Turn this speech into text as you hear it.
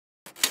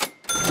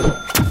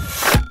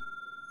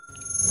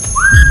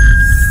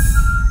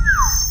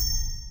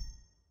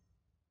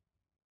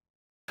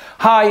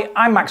Hi,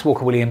 I'm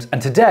Walker&Williams,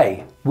 and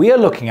today we are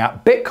looking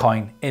at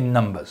Bitcoin in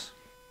numbers.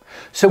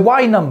 So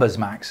why numbers,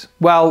 Max?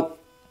 Well,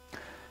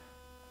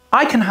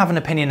 I can have an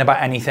opinion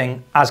about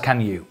anything, as can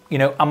you.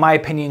 And my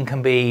opinion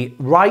can be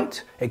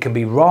right, it can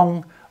be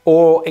wrong,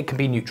 or it can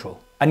be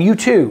neutral. And you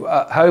too,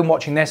 at home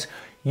watching this,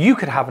 you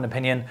could have an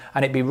opinion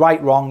and it'd be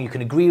right, wrong, you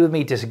can agree with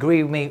me,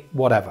 disagree with me,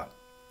 whatever.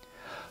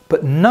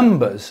 But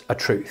numbers are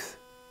truth.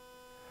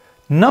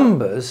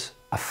 Numbers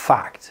are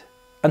fact.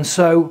 And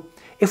so,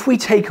 if we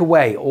take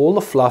away all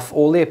the fluff,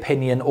 all the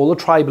opinion, all the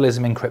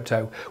tribalism in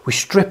crypto, we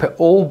strip it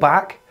all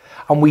back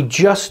and we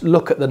just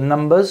look at the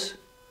numbers,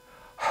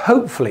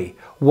 hopefully,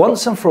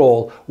 once and for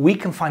all, we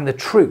can find the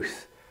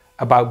truth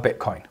about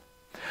Bitcoin.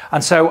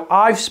 And so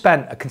I've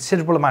spent a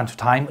considerable amount of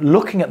time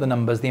looking at the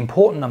numbers, the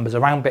important numbers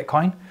around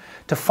Bitcoin,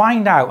 to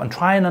find out and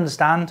try and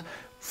understand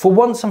for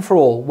once and for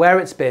all where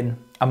it's been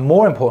and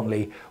more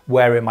importantly,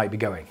 where it might be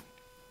going.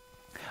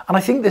 And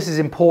I think this is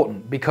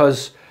important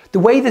because the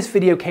way this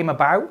video came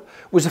about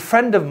was a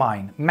friend of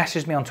mine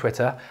messaged me on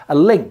Twitter a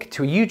link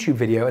to a YouTube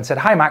video and said,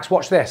 "Hi Max,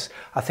 watch this.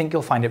 I think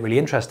you'll find it really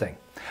interesting."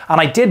 And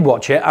I did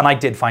watch it and I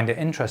did find it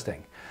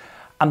interesting.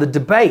 And the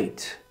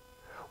debate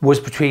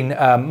was between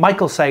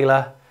Michael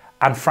Saylor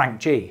and Frank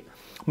G.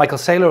 Michael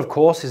Saylor, of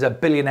course, is a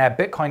billionaire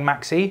Bitcoin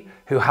maxi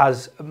who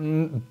has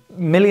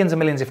millions and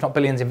millions, if not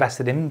billions,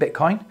 invested in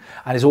Bitcoin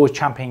and is always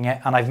championing it.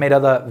 And I've made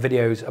other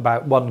videos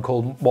about one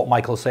called What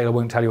Michael Saylor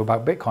Won't Tell You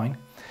About Bitcoin.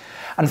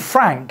 And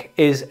Frank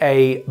is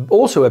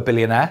also a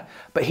billionaire,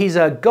 but he's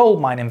a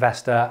gold mine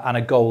investor and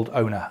a gold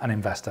owner and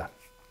investor.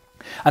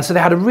 And so they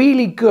had a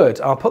really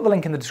good, I'll put the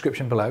link in the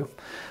description below,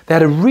 they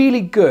had a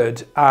really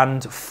good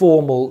and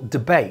formal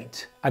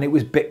debate, and it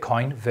was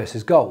Bitcoin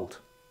versus gold.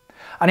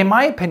 And in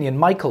my opinion,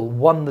 Michael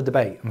won the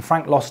debate and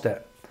Frank lost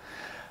it.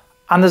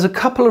 And there's a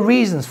couple of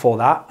reasons for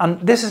that, and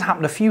this has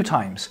happened a few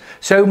times.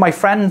 So my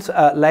friend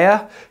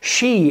Leah,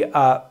 she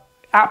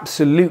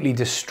absolutely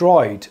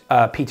destroyed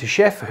Peter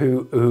Schiff,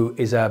 who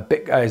is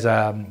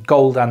a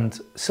gold and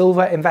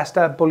silver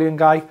investor, bullion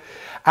guy,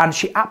 and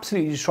she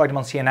absolutely destroyed him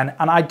on CNN.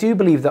 And I do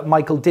believe that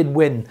Michael did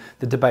win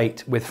the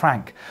debate with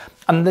Frank.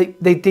 And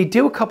they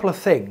do a couple of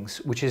things,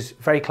 which is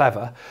very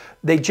clever.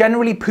 They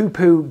generally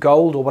poo-poo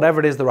gold or whatever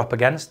it is they're up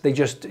against. They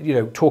just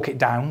talk it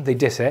down, they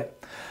diss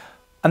it.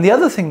 And the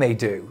other thing they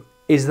do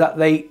is that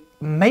they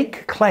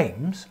make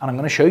claims, and I'm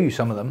going to show you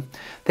some of them.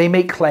 They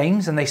make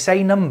claims and they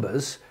say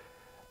numbers,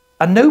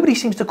 and nobody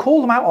seems to call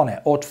them out on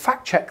it or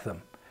fact check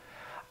them.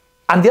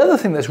 And the other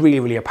thing that's really,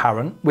 really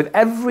apparent with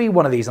every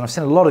one of these, and I've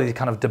seen a lot of these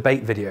kind of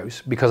debate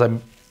videos because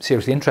I'm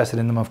seriously interested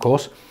in them, of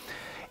course,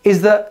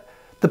 is that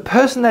the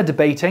person they're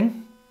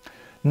debating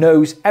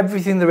knows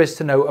everything there is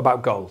to know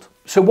about gold.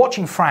 So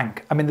watching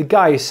Frank, I mean, the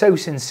guy is so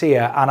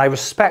sincere and I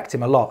respect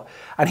him a lot.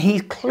 And he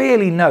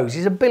clearly knows,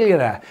 he's a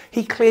billionaire,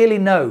 he clearly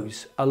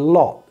knows a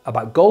lot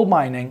about gold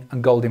mining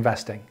and gold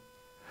investing.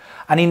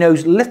 And he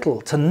knows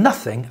little to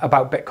nothing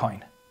about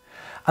Bitcoin.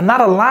 And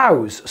that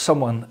allows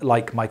someone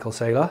like Michael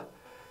Saylor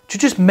to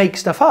just make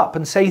stuff up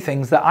and say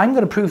things that I'm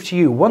going to prove to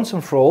you once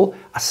and for all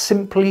are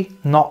simply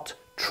not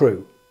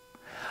true.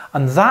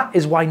 And that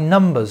is why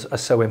numbers are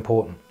so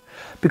important.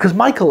 Because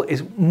Michael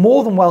is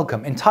more than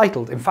welcome,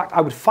 entitled, in fact,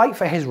 I would fight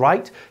for his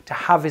right to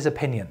have his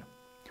opinion.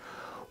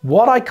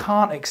 What I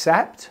can't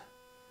accept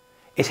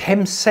is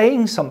him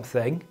saying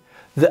something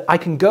that I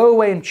can go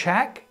away and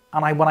check,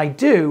 and when I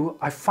do,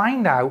 I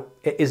find out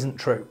it isn't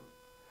true.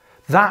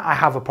 That I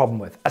have a problem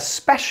with,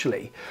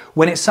 especially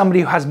when it's somebody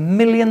who has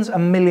millions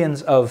and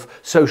millions of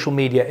social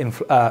media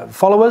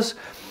followers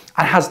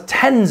and has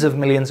tens of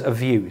millions of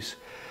views.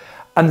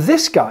 And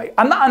this guy,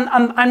 and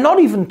I'm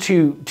not even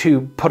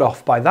too put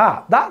off by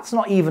that. That's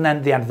not even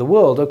the end of the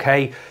world,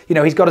 okay?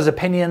 He's got his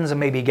opinions and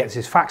maybe he gets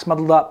his facts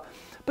muddled up,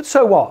 but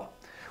so what?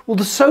 Well,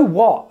 the so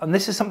what, and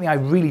this is something I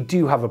really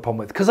do have a problem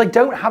with, because I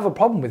don't have a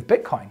problem with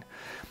Bitcoin.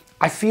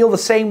 I feel the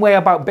same way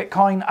about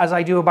Bitcoin as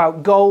I do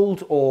about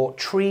gold or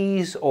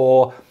trees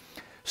or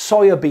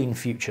soya bean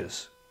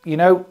futures.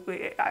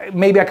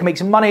 Maybe I can make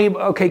some money.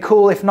 Okay,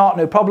 cool. If not,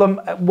 no problem.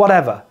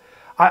 Whatever.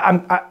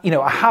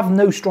 I have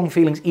no strong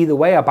feelings either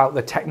way about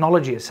the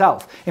technology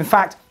itself. In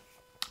fact,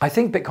 I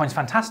think Bitcoin's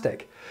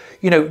fantastic.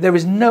 I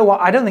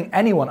don't think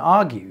anyone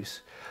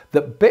argues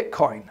that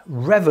Bitcoin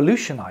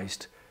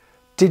revolutionized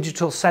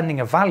digital sending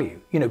of value.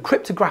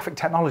 Cryptographic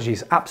technology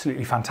is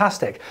absolutely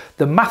fantastic.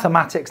 The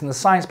mathematics and the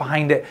science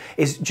behind it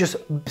is just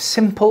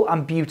simple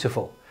and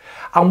beautiful.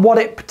 And what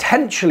it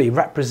potentially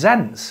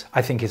represents,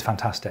 I think, is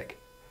fantastic.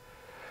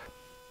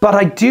 But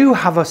I do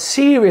have a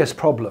serious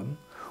problem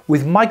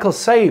with Michael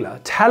Saylor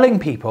telling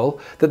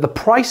people that the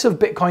price of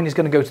Bitcoin is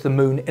going to go to the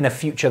moon in a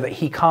future that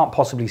he can't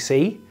possibly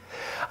see.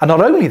 And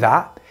not only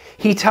that,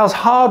 he tells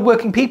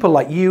hardworking people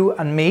like you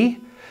and me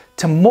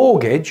to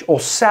mortgage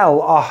or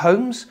sell our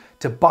homes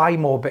to buy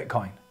more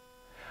Bitcoin.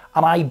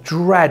 And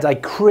I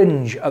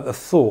cringe at the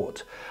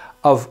thought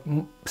of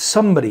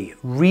somebody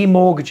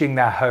remortgaging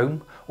their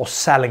home or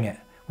selling it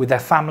with their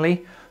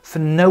family for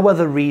no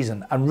other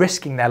reason and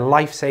risking their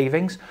life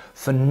savings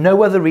for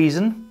no other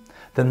reason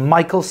than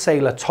Michael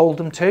Saylor told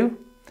them to.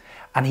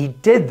 And he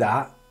did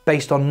that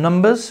based on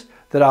numbers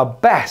that are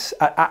best,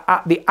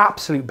 at the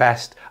absolute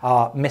best,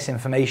 are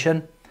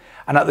misinformation,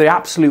 and at the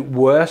absolute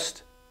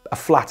worst are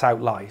flat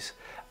out lies.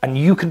 And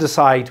you can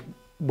decide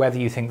whether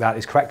you think that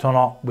is correct or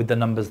not with the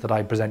numbers that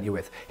I present you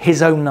with,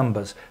 his own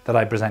numbers that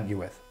I present you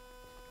with.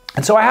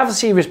 And so I have a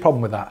serious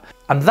problem with that.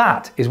 And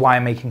that is why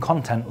I'm making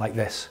content like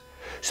this,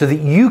 so that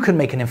you can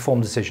make an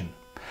informed decision.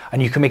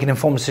 And you can make an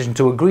informed decision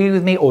to agree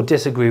with me or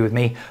disagree with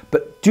me,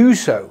 but do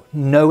so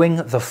knowing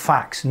the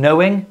facts,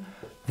 knowing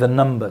the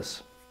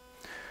numbers.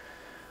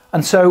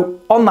 And so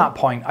on that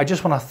point, I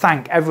just want to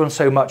thank everyone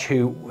so much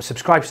who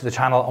subscribes to the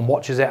channel and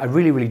watches it. I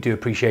really, really do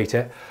appreciate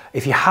it.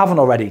 If you haven't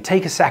already,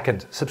 take a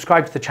second,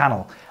 subscribe to the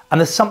channel,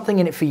 and there's something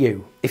in it for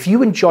you. If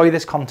you enjoy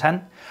this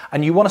content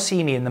and you want to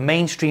see me in the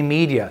mainstream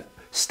media,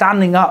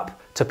 standing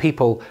up to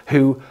people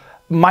who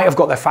might have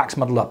got their facts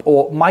muddled up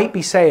or might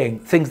be saying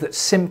things that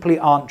simply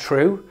aren't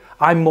true,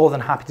 I'm more than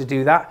happy to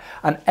do that.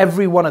 And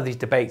every one of these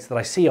debates that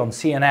I see on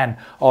CNN,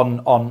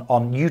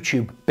 on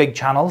YouTube, big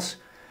channels,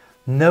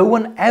 no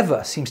one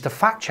ever seems to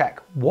fact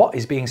check what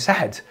is being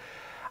said.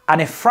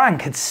 And if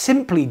Frank had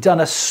simply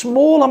done a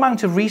small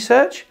amount of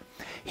research,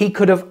 he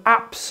could have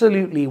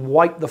absolutely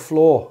wiped the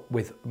floor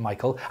with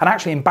Michael and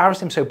actually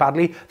embarrassed him so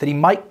badly that he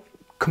might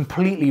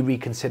completely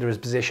reconsider his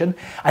position,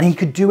 and he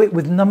could do it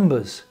with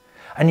numbers.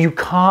 And you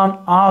can't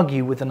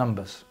argue with the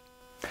numbers.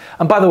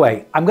 And by the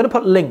way, I'm going to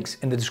put links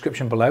in the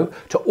description below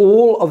to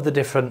all of the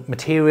different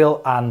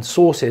material and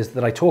sources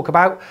that I talk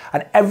about,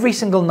 and every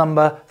single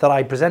number that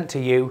I present to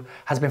you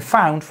has been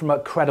found from a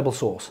credible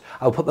source.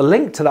 I'll put the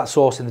link to that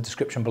source in the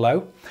description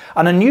below.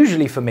 And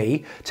unusually for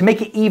me, to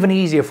make it even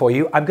easier for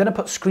you, I'm going to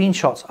put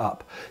screenshots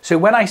up. So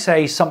when I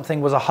say something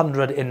was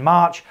 100 in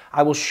March,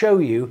 I will show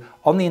you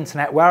on the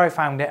internet where I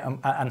found it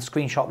and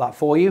screenshot that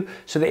for you,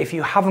 so that if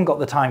you haven't got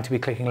the time to be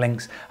clicking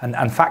links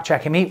and fact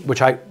checking me,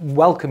 which I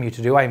welcome you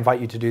to do, I invite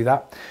you to do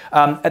that,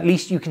 at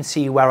least you can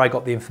see where I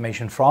got the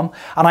information from.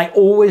 And I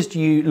always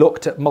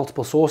looked at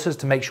multiple sources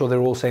to make sure they're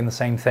all saying the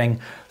same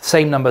thing,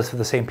 same numbers for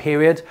the same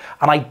period,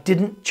 and I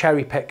didn't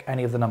cherry pick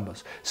any of the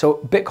numbers.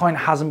 So Bitcoin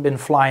hasn't been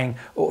flying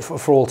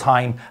for all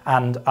time,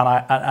 and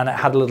it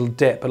had a little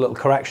dip, a little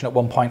correction at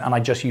one point, and I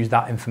just used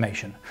that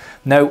information.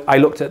 No, I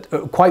looked at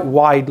quite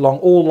wide, long,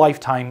 all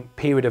lifetime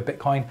period of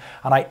Bitcoin,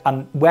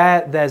 and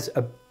where there's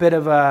a bit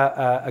of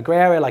a grey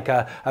area, like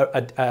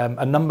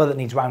a number that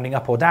needs rounding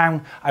up or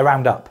down, I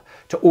round up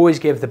to always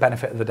give the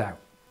benefit of the doubt.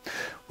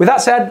 With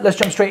that said, let's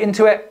jump straight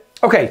into it.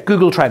 Okay,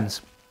 Google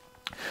Trends.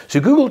 So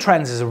Google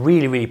Trends is a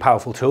really, really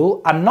powerful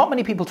tool, and not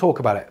many people talk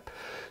about it.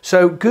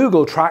 So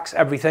Google tracks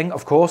everything,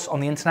 of course, on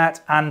the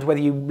internet, and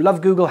whether you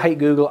love Google, hate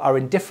Google, are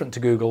indifferent to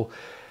Google,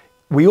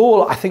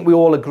 I think we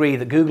all agree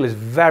that Google is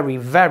very,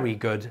 very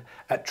good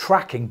at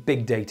tracking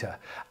big data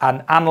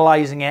and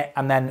analyzing it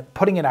and then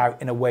putting it out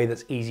in a way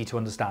that's easy to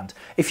understand.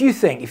 If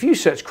you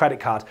search credit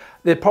card,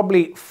 there are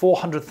probably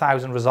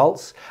 400,000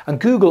 results, and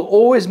Google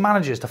always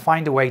manages to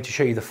find a way to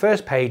show you the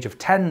first page of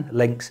 10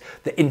 links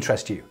that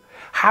interest you.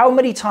 How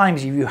many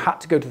times have you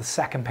had to go to the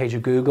second page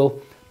of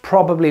Google?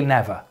 Probably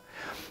never.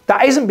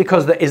 That isn't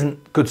because there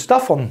isn't good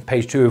stuff on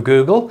page 2 of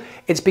Google,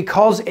 it's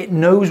because it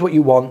knows what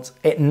you want,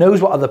 it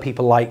knows what other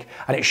people like,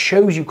 and it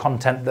shows you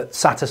content that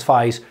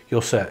satisfies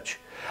your search.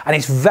 And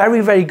it's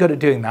very, very good at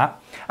doing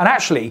that. And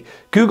actually,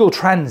 Google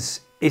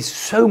Trends is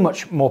so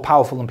much more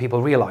powerful than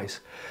people realize.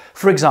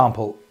 For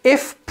example,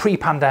 if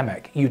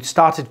pre-pandemic you'd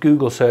started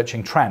Google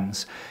searching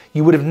trends,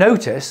 you would have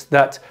noticed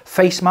that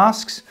face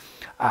masks,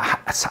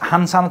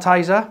 hand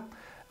sanitizer,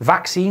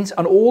 vaccines,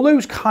 and all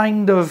those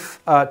kind of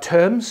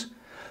terms,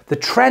 the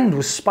trend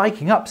was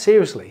spiking up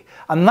seriously,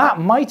 and that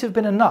might have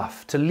been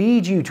enough to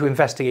lead you to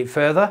investigate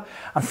further,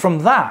 and from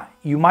that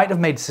you might have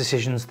made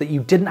decisions that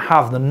you didn't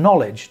have the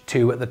knowledge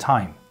to at the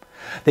time.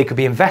 They could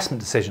be investment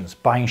decisions,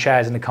 buying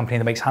shares in a company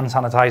that makes hand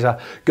sanitizer,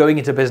 going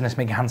into business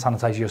making hand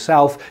sanitizer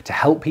yourself to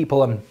help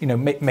people and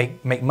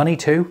make money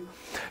too,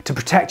 to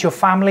protect your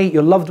family,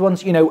 your loved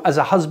ones, as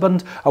a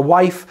husband, a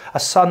wife, a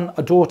son,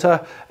 a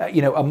daughter,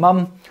 a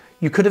mum.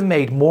 You could have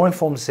made more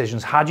informed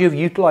decisions had you have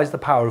utilized the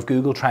power of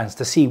Google Trends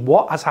to see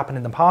what has happened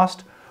in the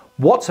past,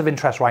 what's of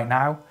interest right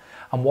now,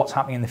 and what's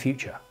happening in the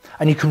future.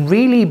 And you can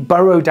really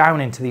burrow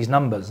down into these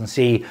numbers and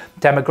see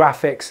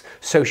demographics,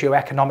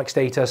 socioeconomic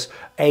status,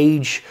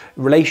 age,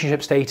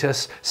 relationship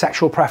status,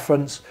 sexual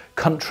preference,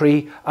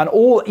 country, and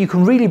all. You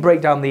can really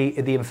break down the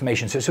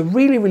information. So it's a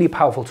really, really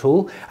powerful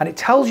tool, and it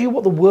tells you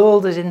what the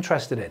world is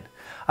interested in.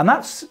 And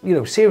that's,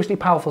 seriously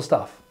powerful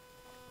stuff.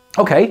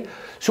 Okay,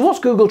 so what's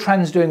Google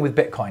Trends doing with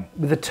Bitcoin?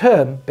 With the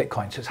term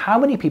Bitcoin. So it's how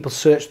many people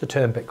search the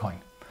term Bitcoin.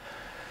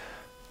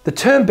 The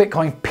term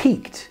Bitcoin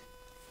peaked,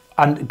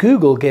 and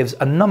Google gives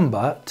a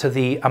number to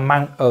the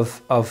amount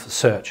of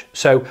search.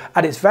 So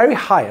at its very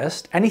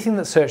highest, anything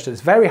that's searched at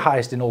its very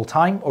highest in all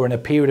time or in a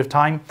period of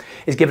time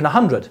is given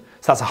 100. So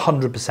that's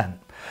 100%.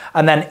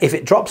 And then if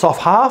it drops off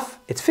half,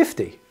 it's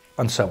 50,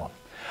 and so on.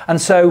 And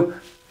so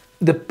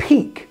the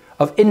peak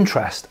of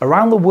interest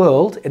around the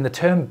world in the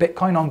term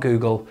Bitcoin on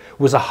Google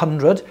was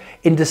 100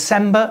 in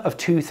December of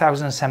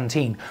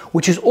 2017,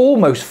 which is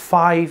almost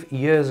 5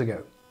 years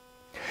ago.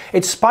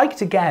 It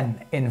spiked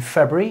again in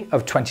February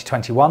of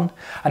 2021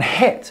 and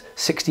hit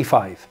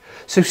 65.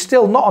 So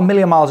still not a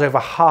million miles over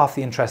half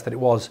the interest that it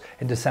was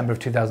in December of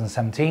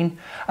 2017.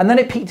 And then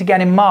it peaked again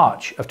in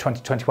March of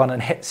 2021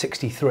 and hit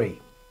 63.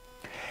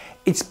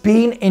 It's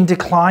been in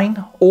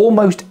decline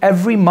almost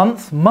every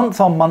month,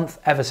 month on month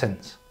ever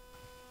since.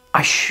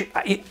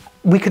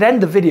 We could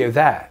end the video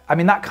there. I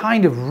mean, that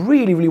kind of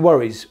really, really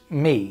worries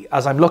me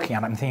as I'm looking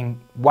at it. I'm thinking,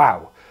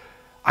 wow,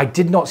 I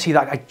did not see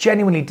that. I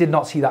genuinely did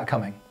not see that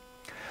coming.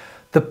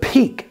 The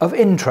peak of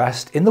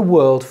interest in the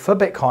world for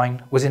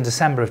Bitcoin was in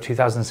December of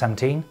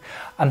 2017.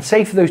 And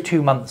say for those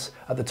 2 months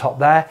at the top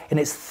there, in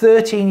its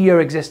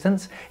 13-year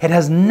existence, it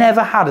has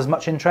never had as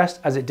much interest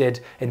as it did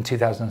in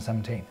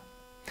 2017,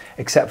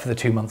 except for the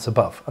 2 months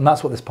above. And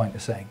that's what this point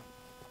is saying.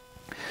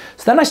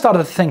 So then I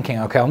started thinking,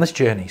 okay, on this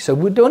journey, so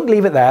we don't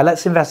leave it there,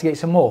 let's investigate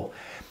some more.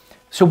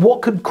 So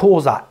what could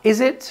cause that? Is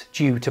it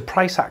due to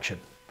price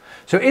action?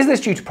 So is this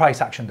due to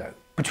price action though?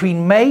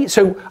 Between May,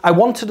 so I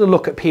wanted to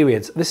look at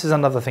periods. This is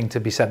another thing to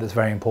be said that's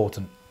very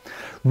important.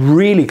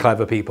 Really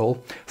clever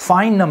people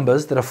find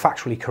numbers that are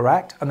factually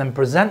correct and then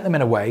present them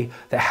in a way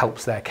that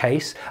helps their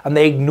case, and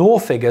they ignore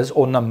figures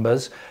or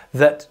numbers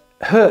that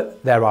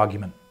hurt their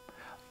argument.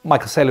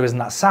 Michael Saylor isn't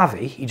that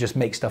savvy, he just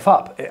makes stuff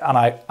up. And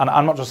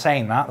I'm not just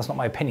saying that, that's not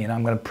my opinion,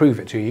 I'm going to prove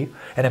it to you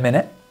in a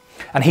minute.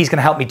 And he's going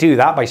to help me do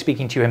that by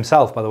speaking to you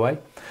himself, by the way.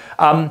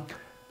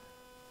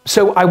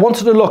 So I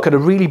wanted to look at a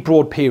really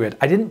broad period.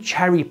 I didn't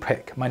cherry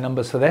pick my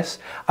numbers for this.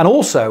 And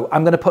also,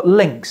 I'm going to put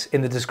links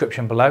in the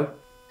description below.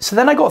 So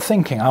then I got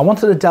thinking, I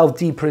wanted to delve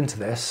deeper into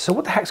this. So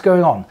what the heck's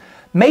going on?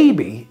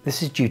 Maybe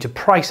this is due to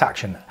price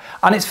action.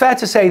 And it's fair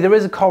to say there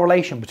is a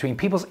correlation between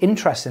people's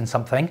interest in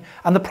something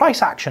and the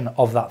price action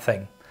of that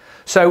thing.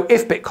 So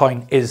if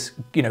Bitcoin is,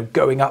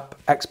 going up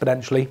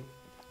exponentially,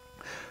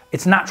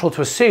 it's natural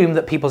to assume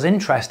that people's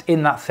interest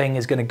in that thing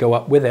is going to go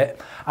up with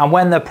it. And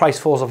when the price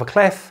falls off a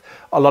cliff,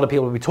 a lot of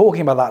people will be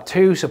talking about that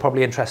too. So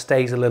probably interest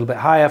stays a little bit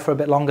higher for a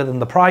bit longer than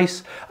the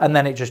price. And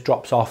then it just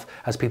drops off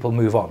as people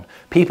move on.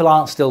 People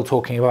aren't still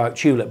talking about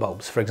tulip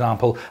bulbs, for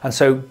example. And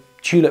so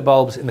tulip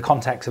bulbs in the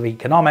context of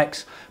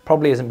economics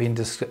probably isn't being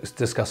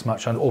discussed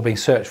much or being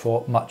searched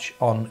for much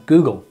on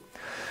Google.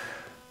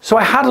 So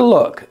I had a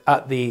look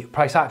at the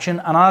price action,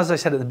 and as I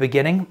said at the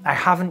beginning, I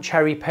haven't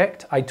cherry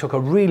picked. I took a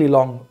really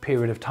long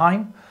period of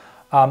time.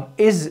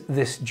 Is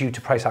this due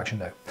to price action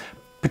though?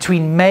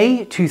 Between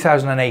May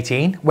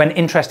 2018, when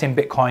interest in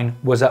Bitcoin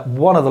was at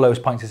one of the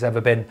lowest points it's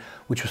ever been,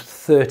 which was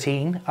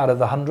 13 out of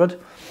the 100,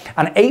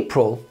 and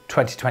April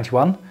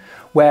 2021,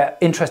 where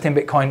interest in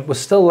Bitcoin was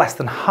still less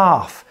than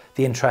half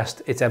the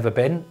interest it's ever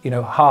been,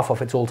 half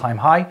of its all-time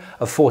high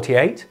of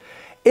 48,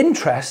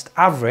 interest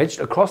averaged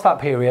across that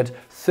period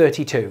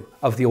 32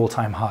 of the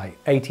all-time high.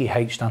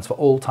 ATH stands for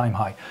all-time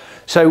high.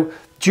 So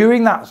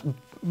during that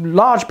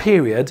large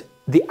period,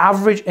 the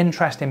average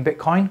interest in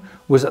Bitcoin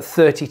was at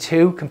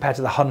 32 compared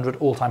to the 100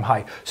 all-time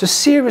high. So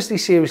seriously,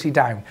 seriously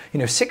down.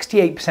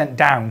 68%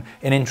 down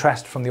in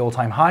interest from the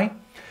all-time high.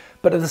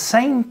 But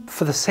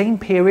for the same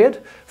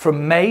period,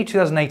 from May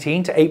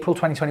 2018 to April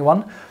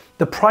 2021,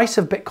 the price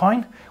of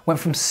Bitcoin went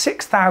from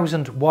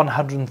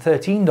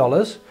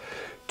 $6,113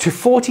 to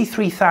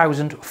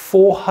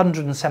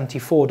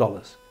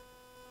 $43,474.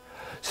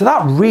 So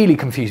that really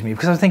confused me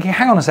because I was thinking,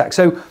 hang on a sec.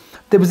 So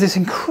there was this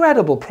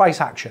incredible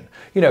price action.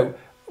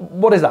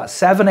 What is that?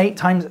 7, 8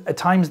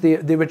 times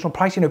the original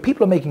price.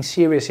 People are making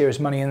serious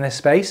money in this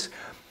space,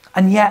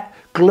 and yet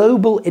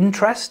global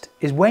interest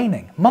is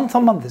waning. Month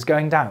on month, it's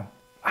going down.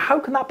 How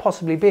can that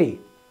possibly be?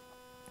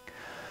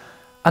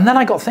 And then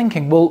I got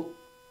thinking, well,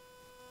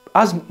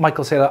 as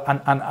Michael Saylor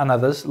and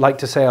others like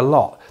to say a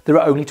lot, there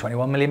are only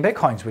 21 million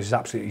Bitcoins, which is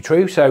absolutely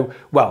true. So,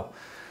 well,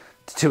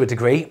 to a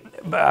degree,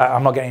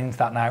 I'm not getting into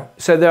that now.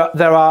 So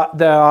there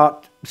are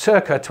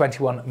circa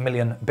 21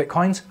 million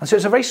Bitcoins. And so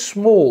it's a very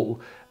small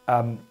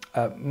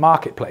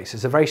marketplace.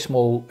 It's a very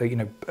small,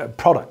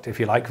 product, if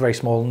you like, very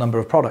small number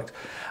of products.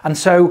 And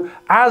so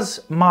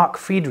as Mark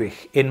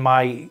Friedrich, in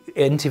my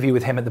interview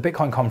with him at the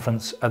Bitcoin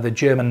conference, the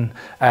German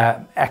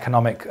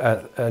economic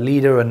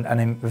leader and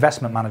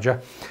investment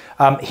manager,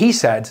 he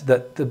said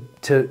that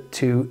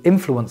to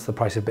influence the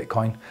price of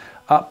Bitcoin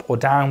up or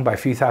down by a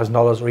few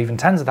 $1,000s or even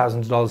tens of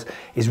thousands of dollars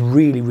is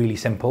really, really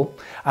simple.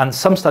 And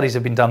some studies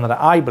have been done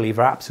that I believe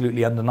are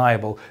absolutely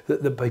undeniable,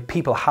 that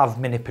people have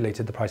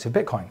manipulated the price of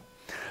Bitcoin.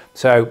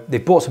 So they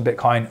bought some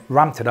Bitcoin,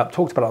 ramped it up,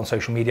 talked about it on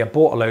social media,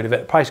 bought a load of it,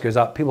 the price goes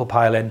up, people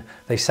pile in,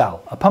 they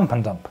sell, a pump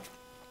and dump.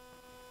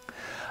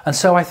 And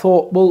so I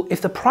thought, well,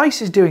 if the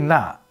price is doing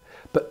that,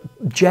 but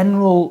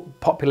general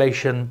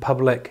population,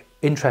 public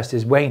interest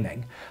is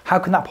waning, how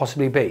can that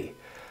possibly be?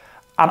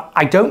 And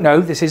I don't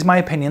know, this is my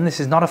opinion, this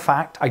is not a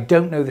fact, I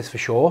don't know this for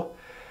sure,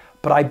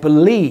 but I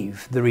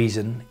believe the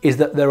reason is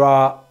that there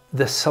are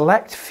the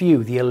select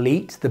few, the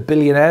elite, the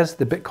billionaires,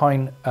 the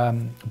Bitcoin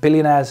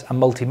billionaires and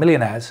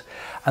multimillionaires,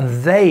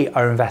 and they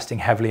are investing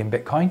heavily in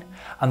Bitcoin,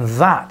 and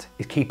that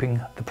is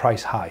keeping the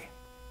price high.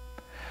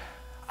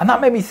 And that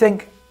made me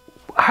think,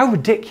 how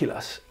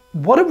ridiculous.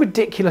 What a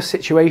ridiculous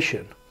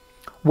situation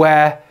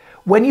where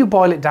when you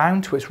boil it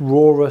down to its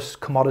rawest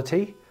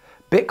commodity,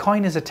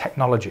 Bitcoin is a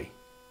technology.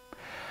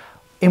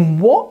 In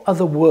what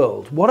other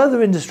world, what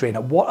other industry, and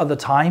at what other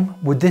time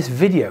would this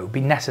video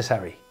be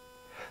necessary?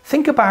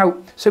 Think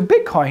about, so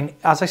Bitcoin,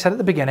 as I said at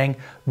the beginning,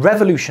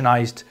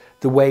 revolutionized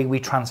the way we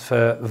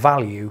transfer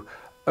value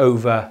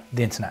over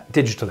the internet,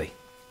 digitally.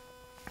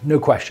 No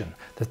question.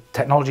 The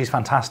technology is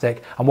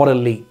fantastic, and what a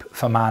leap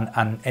for man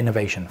and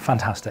innovation,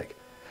 fantastic.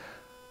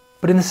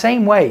 But in the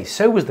same way,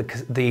 so was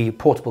the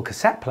portable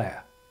cassette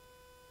player.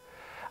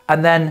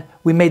 And then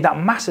we made that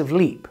massive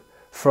leap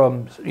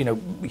from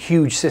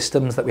huge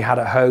systems that we had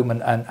at home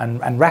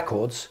and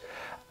records,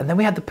 and then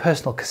we had the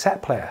personal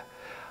cassette player.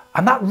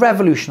 And that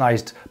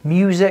revolutionized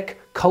music,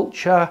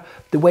 culture,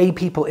 the way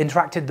people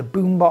interacted, the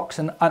boombox,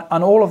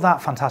 and all of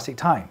that fantastic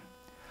time.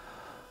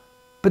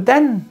 But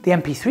then the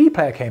MP3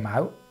 player came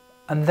out,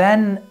 and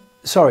then,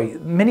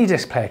 mini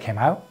disc player came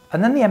out,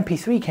 and then the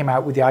MP3 came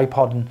out with the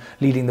iPod and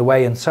leading the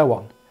way and so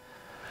on.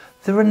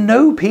 There are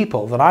no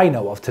people that I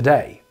know of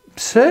today,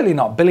 certainly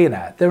not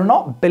billionaire, there are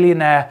not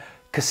billionaire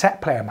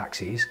cassette player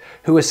maxis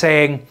who are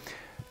saying,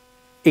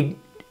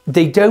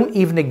 they don't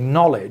even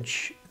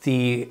acknowledge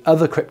the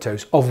other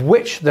cryptos, of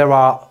which there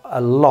are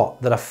a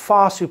lot that are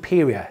far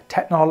superior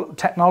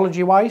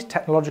technology-wise,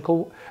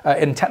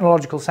 in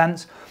technological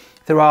sense.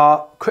 There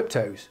are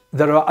cryptos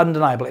that are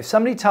undeniable. If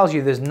somebody tells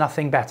you there's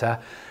nothing better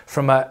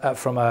from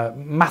a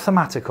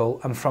mathematical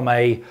and from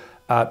a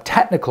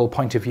technical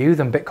point of view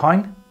than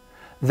Bitcoin,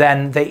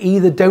 then they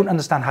either don't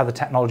understand how the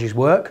technologies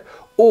work,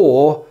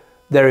 or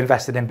they're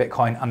invested in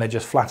Bitcoin and they're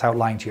just flat out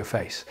lying to your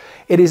face.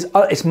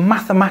 It's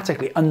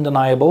mathematically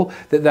undeniable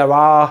that there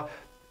are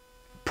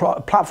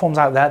platforms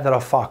out there that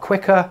are far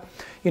quicker.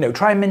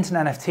 Try and mint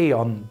an NFT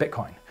on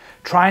Bitcoin.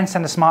 Try and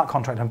send a smart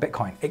contract on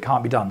Bitcoin. It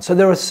can't be done. So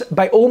there are,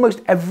 by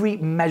almost every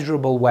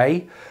measurable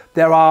way,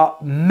 there are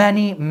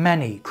many,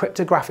 many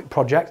cryptographic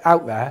projects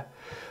out there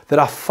that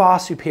are far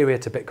superior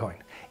to Bitcoin.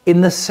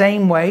 In the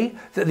same way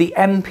that the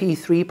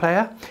MP3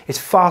 player is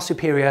far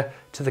superior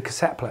to the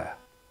cassette player.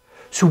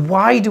 So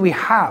why do we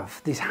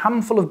have this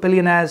handful of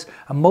billionaires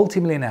and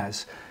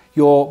multimillionaires,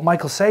 your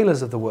Michael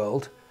Saylors of the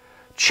world,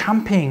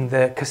 championing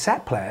the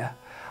cassette player?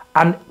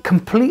 And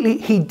completely,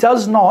 he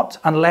does not,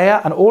 and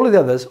Leia and all of the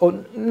others, or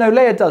no,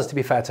 Leia does, to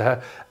be fair to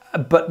her,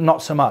 but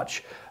not so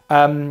much.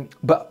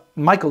 But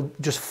Michael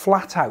just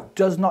flat out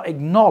does not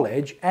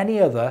acknowledge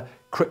any other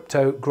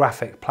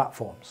cryptographic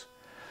platforms.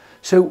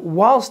 So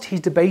whilst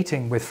he's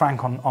debating with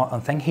Frank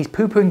on thing, he's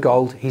poo-pooing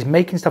gold, he's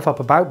making stuff up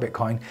about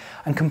Bitcoin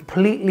and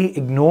completely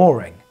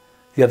ignoring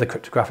the other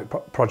cryptographic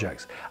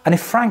projects. And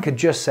if Frank had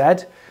just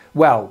said,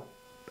 well,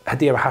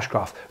 Hedera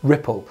Hashgraph,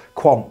 Ripple,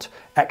 Quant,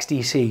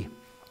 XDC,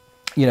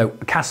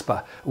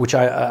 Casper, which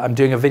I'm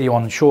doing a video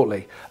on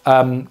shortly,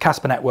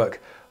 Casper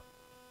Network,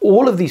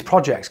 all of these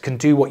projects can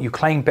do what you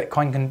claim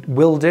Bitcoin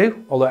will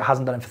do, although it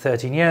hasn't done it for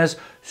 13 years,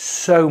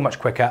 so much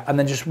quicker, and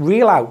then just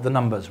reel out the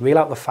numbers, reel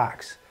out the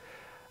facts.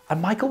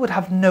 And Michael would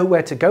have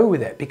nowhere to go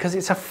with it because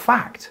it's a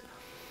fact.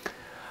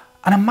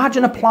 And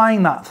imagine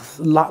applying that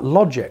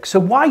logic. So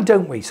why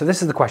don't we, so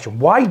this is the question,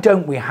 why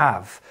don't we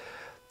have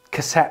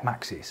cassette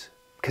maxis?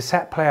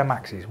 Cassette player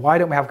maxis. Why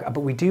don't we have,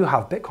 but we do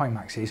have Bitcoin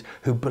maxis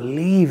who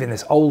believe in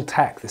this old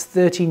tech, this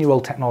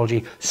 13-year-old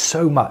technology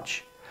so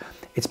much.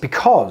 It's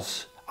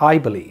because, I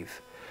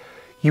believe,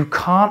 you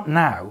can't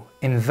now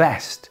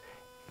invest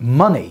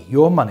money,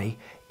 your money,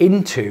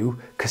 into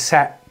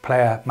cassette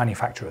player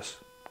manufacturers.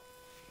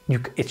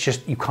 It's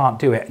just, you can't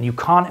do it. And you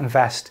can't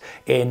invest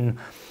in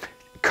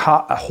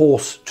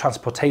horse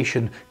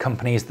transportation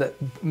companies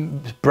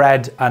that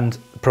bred and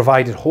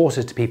provided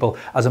horses to people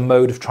as a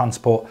mode of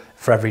transport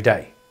for every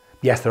day.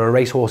 Yes, there are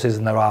race horses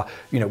and there are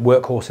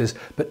work horses,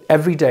 but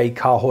everyday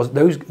car horses,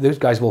 those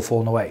guys will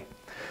fall away.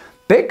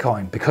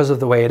 Bitcoin, because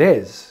of the way it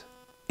is,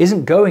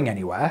 isn't going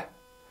anywhere,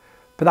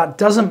 but that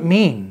doesn't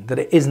mean that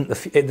it isn't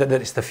that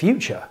it's the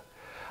future.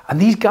 And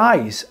these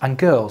guys and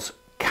girls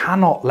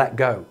cannot let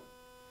go.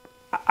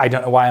 I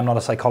don't know why I'm not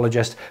a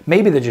psychologist.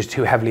 Maybe they're just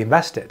too heavily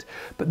invested.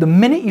 But the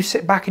minute you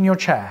sit back in your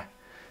chair,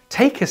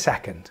 take a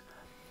second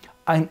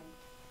and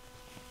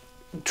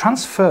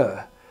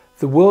transfer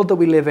the world that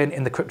we live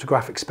in the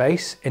cryptographic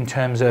space in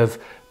terms of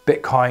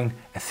Bitcoin,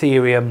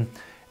 Ethereum,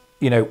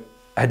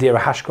 Hedera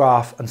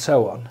Hashgraph and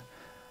so on,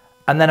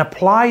 and then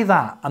apply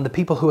that, and the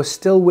people who are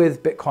still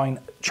with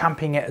Bitcoin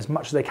championing it as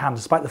much as they can,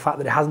 despite the fact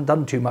that it hasn't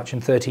done too much in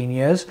 13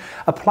 years,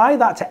 apply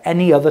that to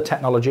any other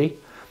technology,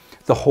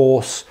 the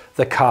horse,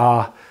 the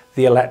car,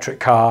 the electric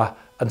car,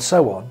 and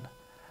so on.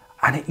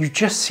 And you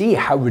just see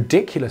how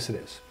ridiculous it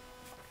is.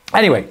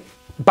 Anyway,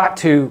 back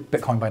to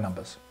Bitcoin by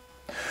numbers.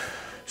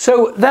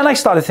 So then I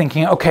started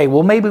thinking, okay,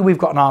 well, maybe we've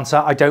got an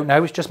answer. I don't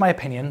know, it's just my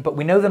opinion, but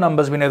we know the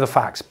numbers, we know the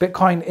facts.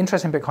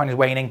 Interest in Bitcoin is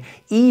waning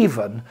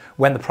even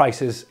when the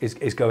price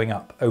is going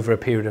up over a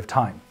period of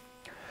time.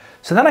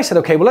 So then I said,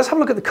 okay, well, let's have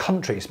a look at the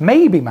countries.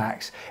 Maybe,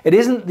 Max, it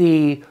isn't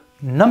the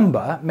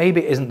number,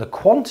 maybe it isn't the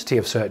quantity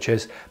of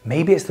searches,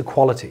 maybe it's the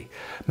quality.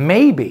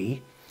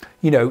 Maybe,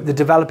 you know, the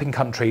developing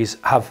countries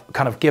have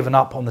kind of given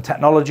up on the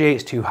technology.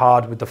 It's too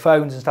hard with the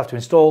phones and stuff to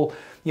install.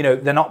 You know,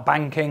 they're not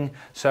banking,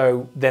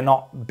 so they're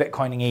not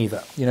Bitcoining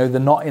either. You know, they're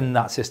not in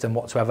that system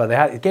whatsoever.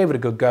 They gave it a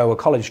good go, a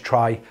college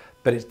try,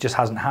 but it just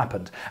hasn't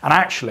happened. And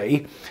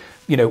actually,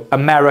 you know,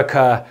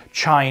 America,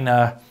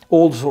 China,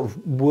 all the sort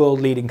of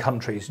world-leading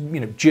countries, you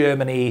know,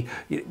 Germany,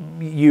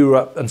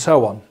 Europe, and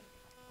so on,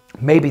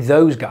 maybe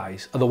those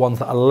guys are the ones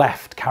that are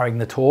left carrying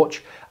the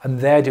torch, and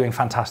they're doing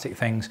fantastic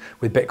things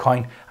with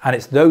Bitcoin, and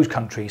it's those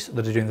countries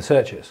that are doing the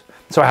searches.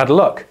 So I had a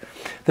look.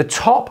 The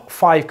top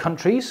 5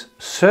 countries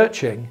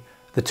searching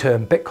the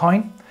term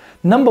Bitcoin: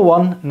 number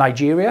 1,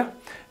 Nigeria;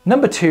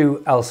 number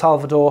 2, El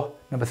Salvador;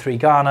 number 3,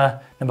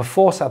 Ghana; number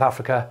 4, South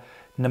Africa;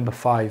 number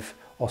 5,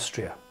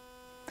 Austria.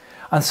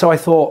 And so I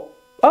thought,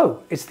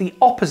 oh, it's the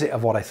opposite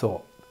of what I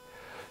thought.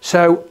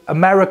 So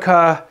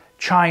America,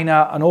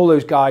 China, and all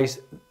those guys,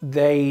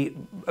 they,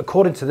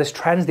 according to this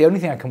trend, the only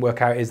thing I can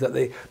work out is that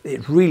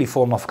it's really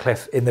fallen off a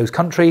cliff in those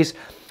countries.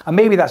 And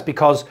maybe that's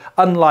because,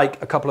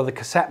 unlike a couple of the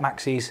cassette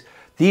maxis,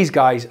 these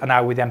guys are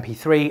now with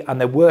MP3 and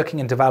they're working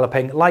and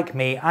developing, like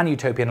me and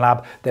Utopian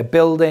Lab, they're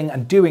building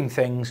and doing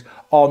things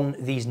on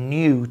these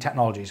new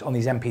technologies, on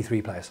these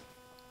MP3 players.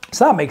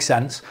 So that makes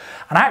sense.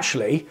 And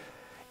actually,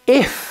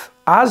 if,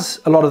 as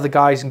a lot of the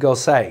guys and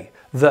girls say,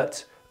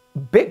 that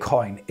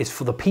Bitcoin is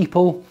for the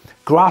people,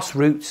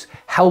 grassroots,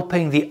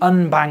 helping the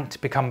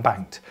unbanked become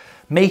banked,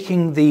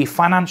 making the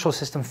financial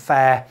system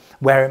fair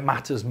where it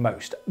matters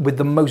most, with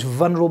the most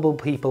vulnerable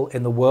people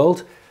in the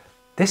world,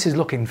 this is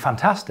looking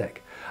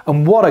fantastic.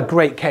 And what a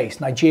great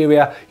case.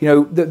 Nigeria, you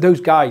know,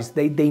 those guys,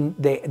 they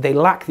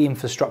lack the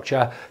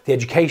infrastructure, the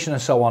education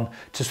and so on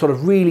to sort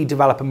of really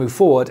develop and move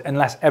forward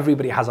unless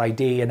everybody has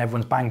ID and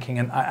everyone's banking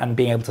and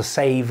being able to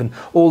save and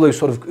all those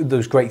sort of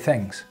those great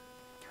things.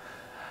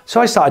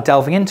 So I started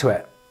delving into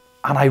it,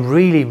 and I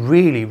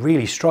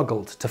really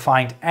struggled to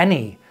find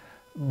any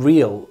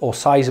real or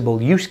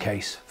sizable use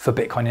case for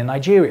Bitcoin in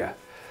Nigeria.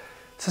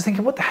 So I was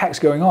thinking, what the heck's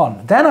going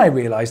on? Then I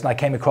realized, and I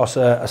came across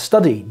a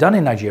study done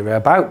in Nigeria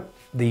about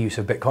the use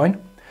of Bitcoin,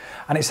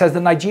 and it says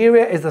that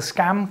Nigeria is the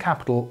scam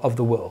capital of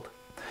the world.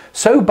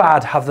 So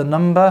bad have the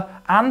number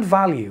and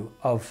value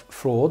of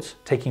frauds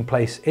taking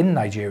place in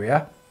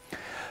Nigeria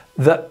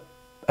that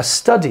a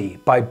study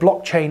by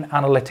blockchain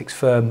analytics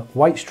firm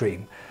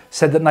Whitestream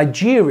said that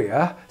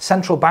Nigeria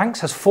central banks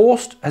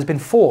has been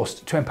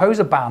forced to impose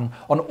a ban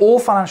on all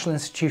financial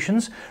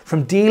institutions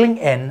from dealing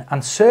in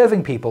and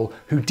serving people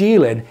who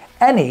deal in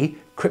any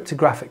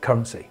cryptographic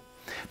currency.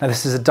 Now,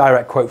 this is a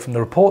direct quote from the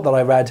report that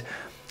I read.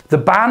 The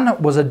ban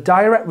was a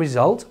direct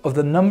result of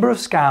the number of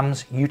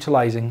scams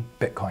utilizing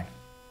Bitcoin.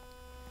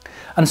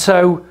 And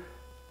so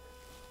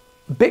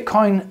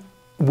Bitcoin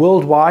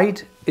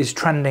worldwide is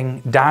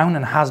trending down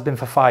and has been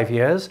for 5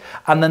 years.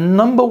 And the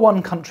number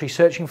 1 country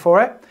searching for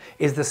it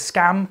is the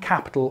scam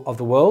capital of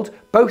the world,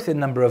 both in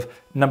number of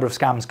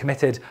scams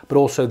committed, but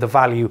also the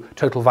value,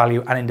 total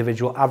value, and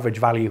individual average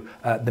value,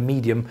 the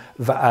medium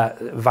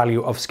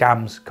value of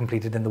scams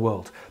completed in the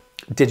world.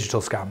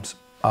 Digital scams.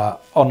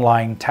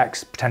 Online,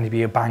 text, pretending to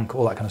be a bank,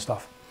 all that kind of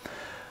stuff.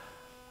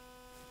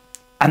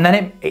 And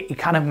then it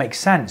kind of makes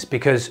sense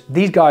because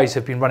these guys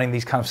have been running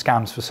these kind of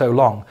scams for so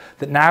long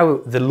that now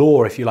the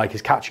law, if you like,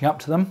 is catching up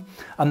to them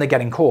and they're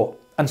getting caught.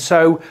 And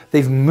so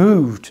they've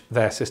moved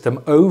their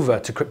system over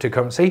to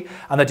cryptocurrency,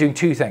 and they're doing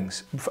 2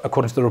 things,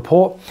 according to the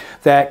report.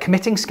 They're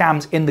committing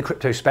scams in the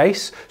crypto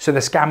space, so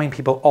they're scamming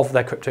people of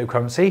their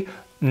cryptocurrency,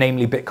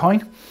 namely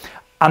Bitcoin.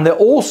 And they're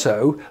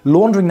also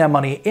laundering their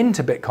money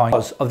into Bitcoin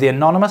because of the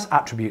anonymous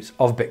attributes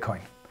of Bitcoin.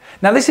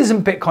 Now, this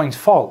isn't Bitcoin's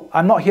fault.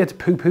 I'm not here to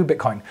poo-poo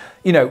Bitcoin.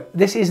 You know,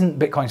 this isn't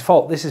Bitcoin's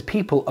fault. This is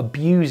people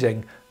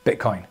abusing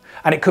Bitcoin.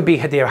 And it could be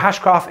Hedera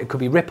Hashgraph, it could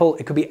be Ripple,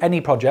 it could be any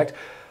project.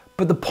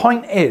 But the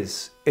point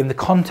is, in the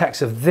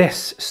context of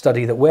this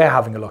study that we're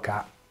having a look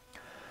at,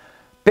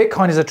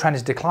 Bitcoin as a trend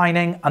is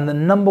declining, and the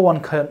number 1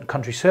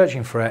 country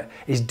searching for it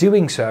is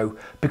doing so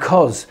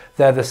because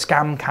they're the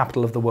scam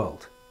capital of the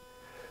world.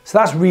 So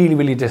that's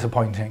really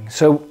disappointing.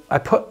 So I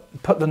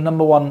put the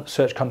number 1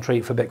 search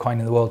country for Bitcoin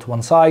in the world to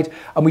one side,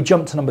 and we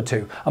jumped to number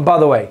 2. And by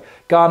the way,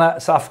 Ghana,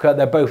 South Africa,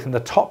 they're both in the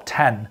top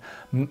 10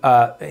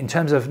 in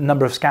terms of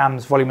number of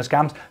scams, volume of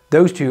scams.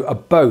 Those 2 are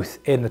both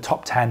in the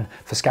top 10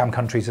 for scam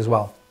countries as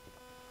well.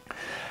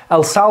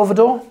 El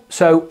Salvador.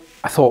 So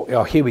I thought,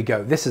 oh, here we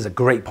go. This is a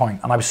great point.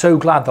 And I was so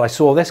glad that I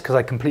saw this because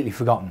I'd completely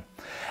forgotten.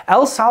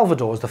 El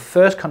Salvador is the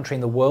first country in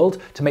the world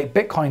to make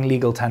Bitcoin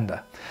legal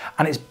tender.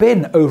 And it's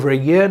been over a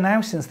year now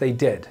since they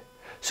did.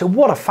 So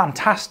what a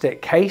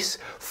fantastic case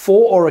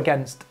for or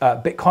against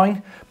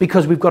Bitcoin,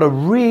 because we've got a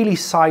really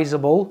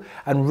sizable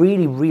and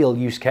really real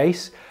use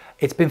case.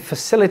 It's been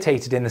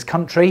facilitated in this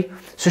country.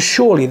 So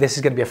surely this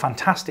is going to be a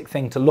fantastic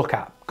thing to look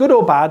at, good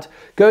or bad,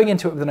 going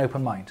into it with an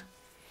open mind.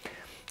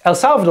 El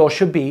Salvador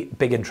should be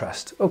big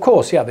interest. Of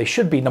course, yeah, they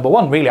should be number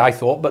one, really, I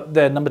thought, but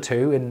they're number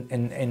two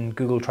in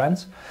Google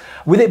Trends,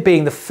 with it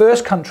being the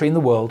first country in the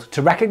world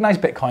to recognize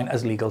Bitcoin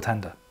as legal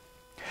tender.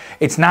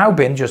 It's now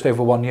been just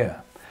over 1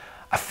 year.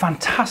 A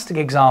fantastic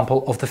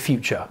example of the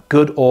future,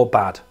 good or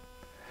bad.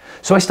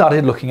 So I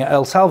started looking at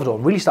El Salvador,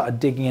 really started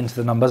digging into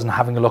the numbers and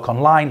having a look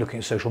online, looking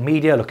at social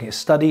media, looking at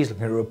studies,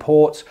 looking at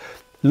reports,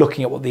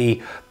 looking at what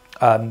the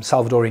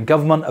Salvadorian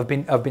government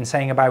have been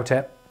saying about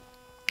it,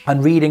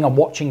 and reading and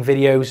watching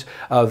videos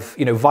of,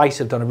 Vice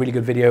have done a really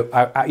good video,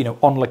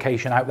 on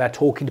location out there,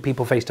 talking to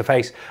people face to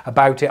face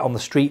about it on the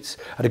streets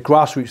at a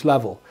grassroots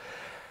level.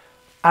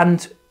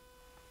 And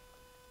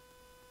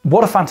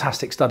what a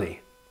fantastic study.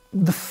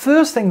 The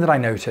first thing that I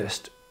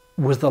noticed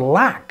was the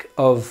lack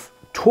of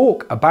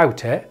talk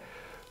about it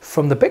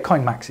from the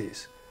Bitcoin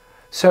maxis.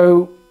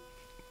 So,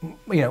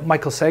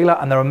 Michael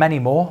Saylor, and there are many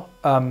more,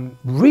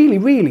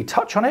 really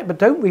touch on it, but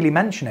don't really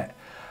mention it.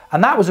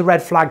 And that was a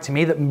red flag to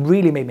me that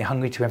really made me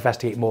hungry to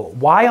investigate more.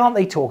 Why aren't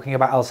they talking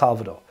about El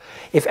Salvador?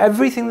 If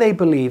everything they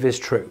believe is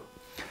true,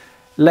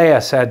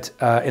 Leia said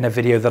in a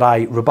video that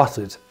I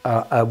rebutted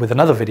with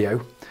another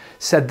video,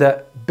 said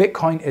that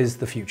Bitcoin is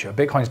the future.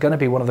 Bitcoin is going to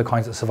be one of the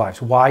coins that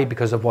survives. Why?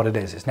 Because of what it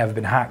is. It's never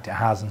been hacked, it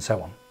has, and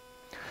so on.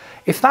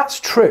 If that's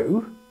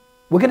true,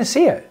 we're going to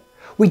see it.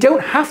 We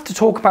don't have to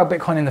talk about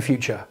Bitcoin in the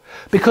future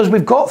because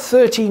we've got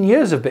 13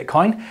 years of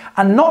Bitcoin,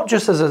 and not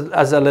just as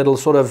a little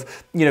sort of,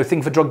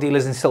 thing for drug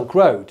dealers in Silk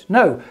Road.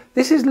 No,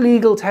 this is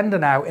legal tender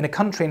now in a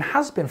country and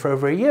has been for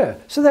over a year.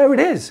 So there it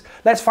is.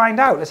 Let's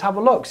find out. Let's have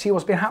a look, see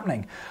what's been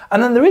happening.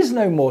 And then there is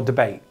no more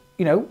debate.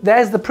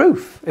 There's the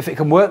proof. If it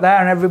can work there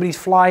and everybody's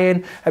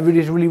flying,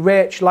 everybody's really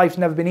rich, life's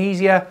never been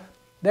easier,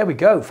 there we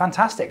go.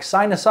 Fantastic.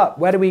 Sign us up.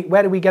 Where do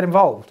we get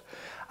involved?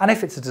 And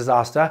if it's a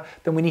disaster,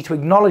 then we need to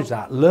acknowledge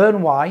that,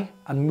 learn why,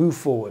 and move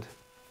forward.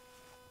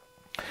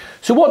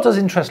 So what does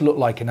interest look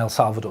like in El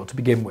Salvador to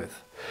begin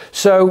with?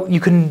 So you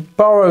can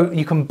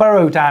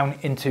burrow down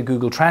into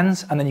Google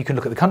Trends, and then you can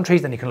look at the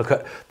countries, then you can look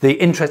at the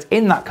interest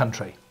in that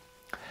country.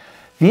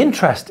 The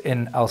interest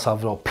in El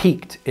Salvador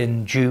peaked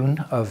in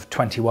June of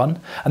 21,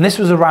 and this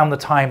was around the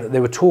time that they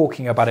were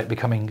talking about it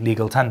becoming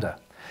legal tender.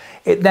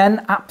 It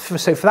then,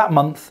 so for that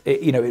month,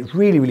 it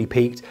really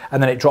peaked,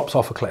 and then it drops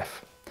off a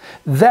cliff.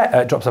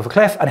 It drops off a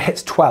cliff and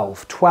hits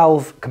 12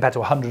 compared to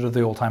 100 of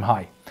the all-time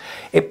high.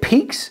 It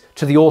peaks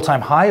to the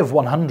all-time high of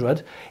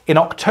 100 in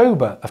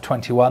October of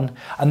 21,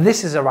 and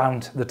this is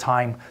around the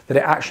time that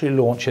it actually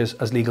launches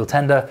as legal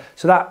tender,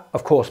 so that,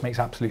 of course, makes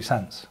absolute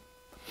sense.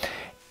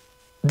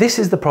 This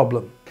is the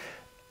problem,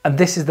 and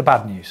this is the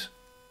bad news.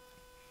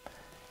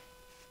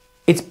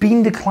 It's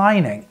been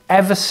declining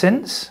ever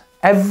since,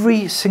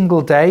 every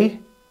single day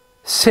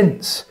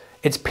since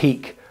its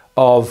peak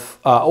of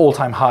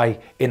all-time high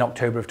in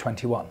October of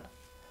 21.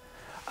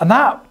 And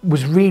that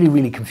was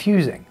really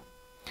confusing.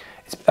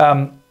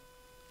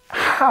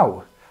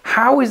 How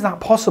is that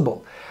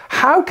possible?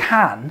 How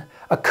can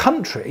a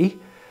country,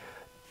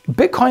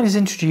 Bitcoin is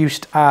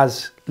introduced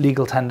as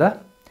legal tender,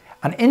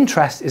 and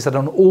interest is at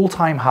an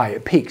all-time high,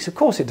 it peaks. Of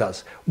course it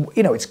does.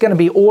 It's going to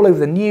be all over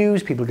the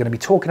news, people are going to be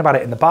talking about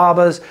it in the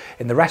barbers,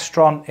 in the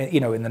restaurant,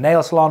 in the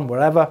nail salon,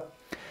 wherever.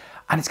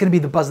 And it's going to be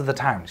the buzz of the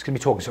town. It's going to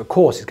be talking. So of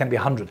course it's going to be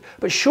 100.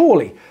 But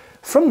surely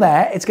from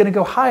there it's going to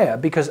go higher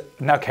because,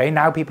 okay,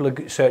 now people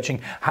are searching,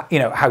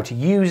 how to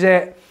use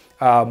it,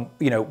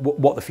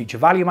 what the future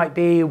value might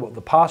be, what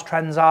the past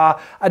trends are,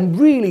 and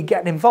really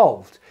getting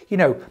involved.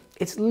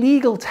 It's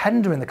legal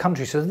tender in the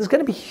country, so there's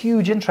going to be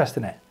huge interest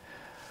in it.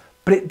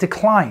 But it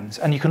declines,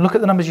 and you can look at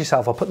the numbers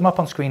yourself. I'll put them up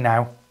on screen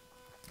now.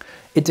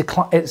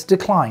 It's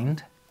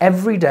declined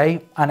every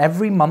day and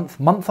every month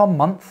on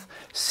month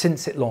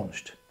since it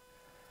launched.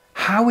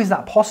 How is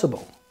that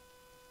possible?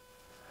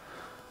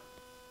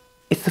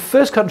 It's the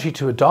first country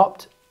to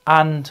adopt,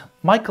 and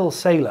Michael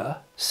Saylor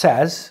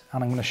says,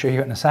 and I'm going to show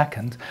you in a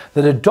second,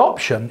 that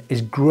adoption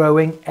is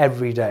growing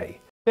every day.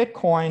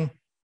 Bitcoin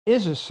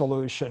is a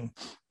solution.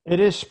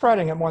 It is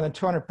spreading at more than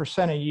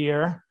 200% a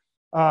year.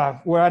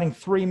 We're adding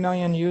 3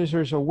 million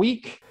users a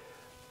week.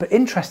 But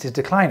interest is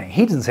declining.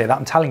 He doesn't say that,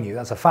 I'm telling you,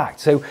 that's a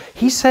fact. So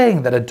he's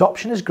saying that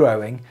adoption is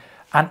growing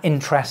and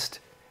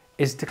interest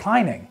is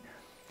declining.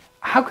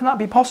 How can that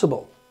be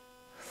possible?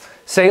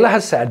 Saylor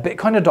has said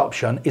Bitcoin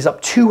adoption is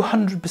up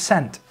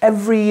 200%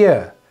 every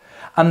year,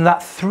 and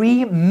that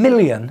 3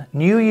 million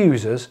new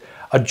users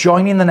are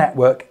joining the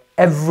network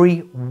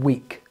every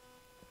week.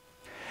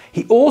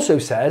 He also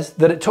says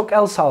that it took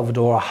El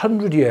Salvador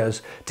 100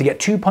 years to get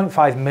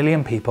 2.5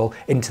 million people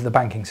into the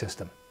banking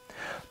system,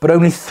 but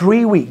only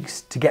 3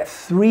 weeks to get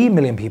 3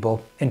 million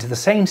people into the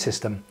same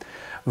system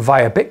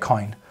via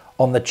Bitcoin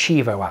on the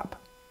Chivo app.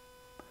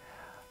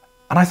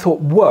 And I thought,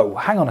 whoa,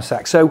 hang on a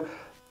sec. So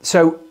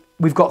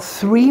we've got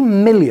 3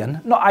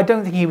 million, I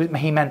don't think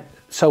he meant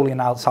solely in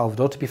El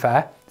Salvador, to be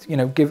fair,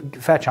 give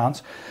fair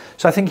chance.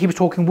 So I think he was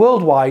talking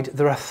worldwide.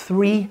 There are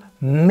 3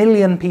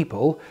 million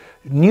people,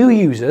 new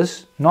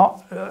users,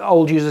 not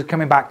old users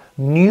coming back,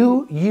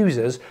 new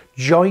users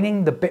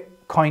joining the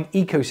Bitcoin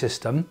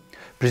ecosystem,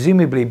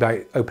 presumably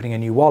by opening a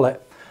new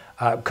wallet,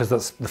 because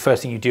that's the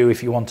first thing you do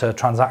if you want to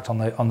transact on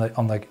the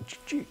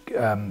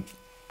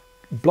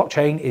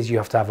blockchain is you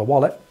have to have a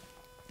wallet.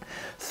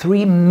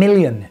 3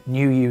 million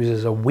new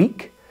users a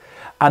week,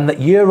 and that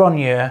year on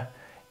year,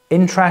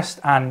 interest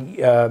and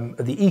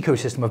the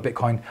ecosystem of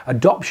Bitcoin,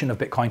 adoption of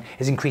Bitcoin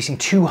is increasing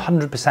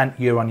 200%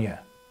 year on year.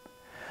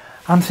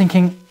 I'm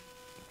thinking,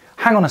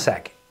 hang on a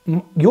sec.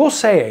 You're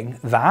saying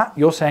that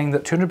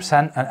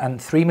 200%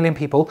 and 3 million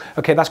people,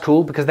 okay, that's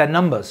cool because they're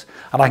numbers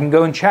and I can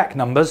go and check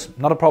numbers,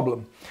 not a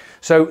problem.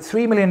 So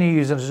 3 million new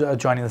users are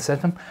joining the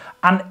system,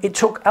 and it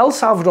took El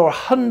Salvador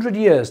 100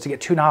 years to get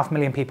 2.5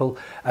 million people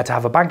to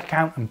have a bank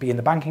account and be in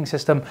the banking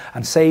system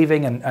and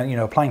saving and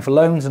applying for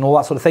loans and all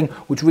that sort of thing,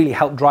 which really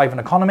helped drive an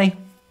economy.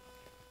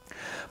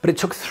 But it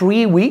took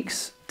 3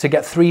 weeks to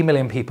get 3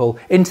 million people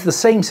into the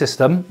same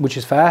system, which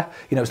is fair.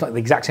 It's not the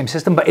exact same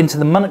system, but into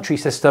the monetary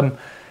system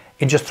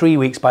in just 3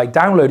 weeks by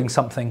downloading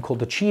something called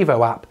the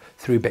Chivo app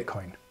through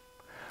Bitcoin.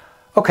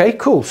 Okay,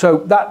 cool. So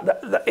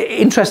that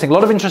interesting, a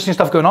lot of interesting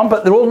stuff going on,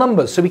 but they're all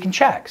numbers, so we can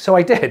check. So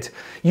I did.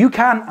 You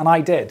can, and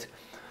I did.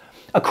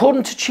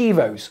 According to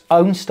Chivo's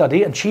own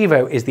study, and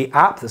Chivo is the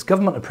app that's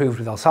government approved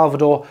with El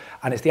Salvador,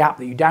 and it's the app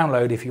that you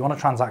download if you want to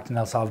transact in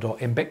El Salvador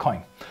in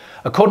Bitcoin.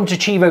 According to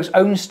Chivo's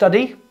own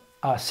study,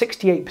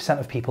 68%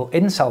 of people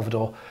in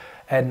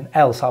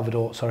El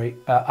Salvador,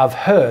 have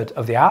heard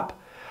of the app,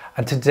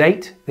 and to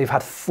date, they've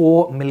had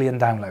 4 million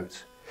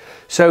downloads.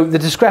 So the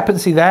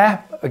discrepancy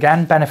there,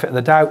 again, benefit of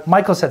the doubt.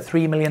 Michael said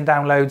 3 million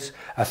downloads,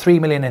 3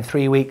 million in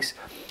 3 weeks.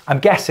 I'm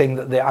guessing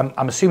that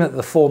I'm assuming that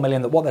the 4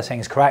 million, that what they're saying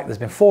is correct. There's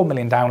been 4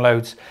 million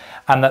downloads,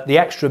 and that the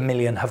extra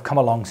million have come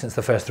along since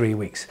the first 3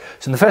 weeks.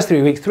 So in the first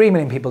 3 weeks, 3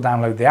 million people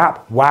download the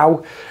app.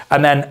 Wow.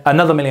 And then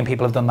another million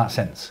people have done that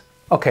since.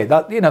 Okay,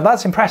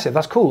 that's impressive.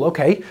 That's cool.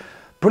 Okay,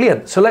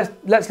 brilliant. So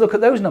let's look at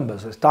those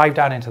numbers. Let's dive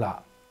down into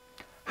that.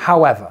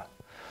 However,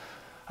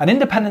 an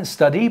independent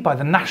study by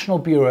the National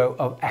Bureau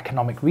of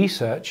Economic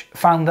Research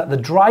found that the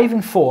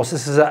driving force,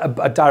 this is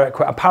a direct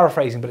quote, I'm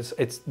paraphrasing, but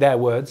it's their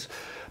words,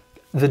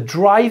 the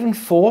driving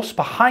force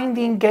behind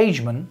the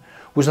engagement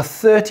was a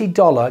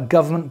 $30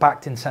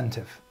 government-backed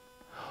incentive.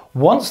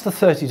 Once the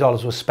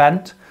 $30 was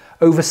spent,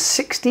 over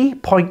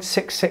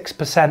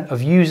 60.66%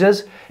 of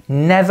users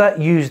never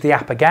used the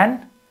app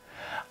again,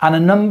 and a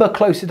number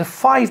closer to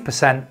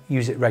 5%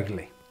 use it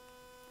regularly.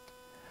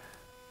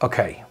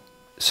 Okay,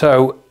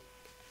 so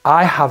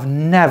I have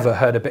never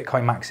heard of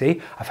Bitcoin Maxi.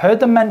 I've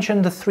heard them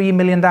mention the 3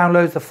 million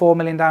downloads, the 4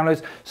 million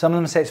downloads. Some of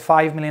them say it's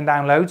 5 million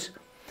downloads.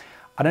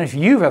 I don't know if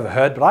you've ever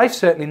heard, but I've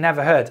certainly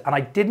never heard. And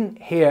I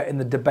didn't hear in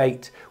the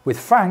debate with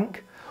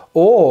Frank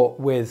or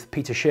with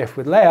Peter Schiff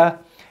with Leah,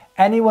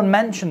 anyone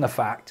mention the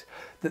fact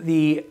that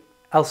the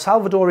El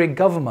Salvadorian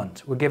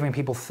government were giving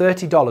people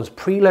 $30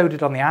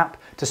 preloaded on the app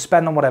to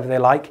spend on whatever they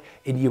like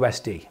in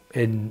USD,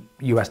 in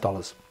US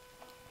dollars.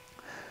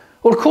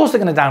 Well, of course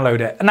they're going to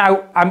download it. And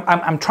now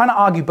I'm trying to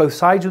argue both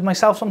sides with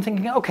myself. So I'm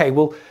thinking, okay,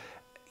 well,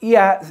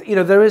 yeah,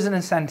 there is an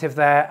incentive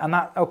there, and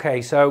that,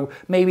 okay, so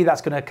maybe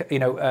that's going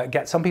to,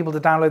 get some people to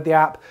download the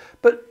app,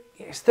 but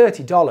it's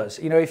 $30.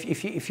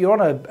 If you're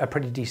on a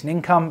pretty decent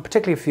income,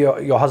 particularly if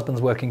your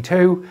husband's working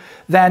too,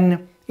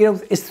 then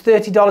it's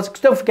 $30.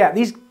 Because don't forget,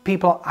 these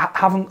people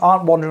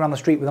aren't wandering around the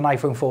street with an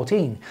iPhone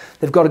 14.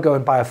 They've got to go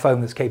and buy a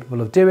phone that's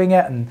capable of doing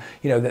it, and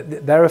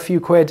they're a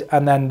few quid,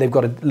 and then they've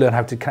got to learn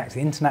how to connect to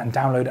the internet and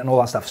download it and all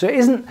that stuff. So it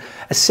isn't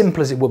as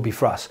simple as it would be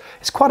for us.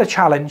 It's quite a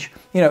challenge.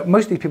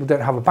 Most of these people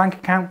don't have a bank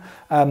account,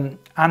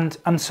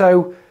 and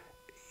so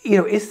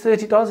is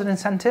 $30 an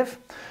incentive?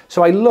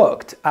 So I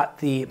looked at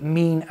the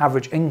mean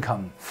average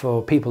income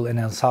for people in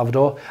El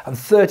Salvador, and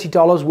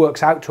 $30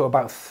 works out to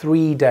about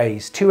 3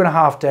 days,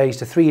 2.5 days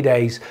to 3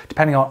 days,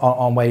 depending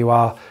on where you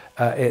are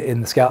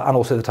in the scale and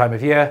also the time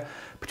of year,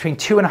 between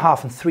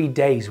 2.5 and 3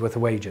 days worth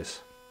of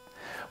wages.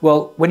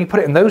 Well, when you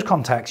put it in those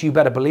contexts, you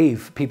better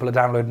believe people are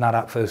downloading that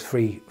app for those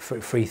free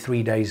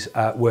 3 days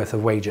worth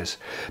of wages.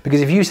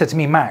 Because if you said to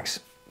me, Max,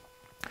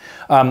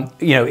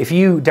 if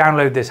you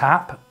download this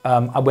app,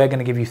 we're going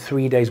to give you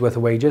 3 days worth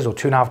of wages or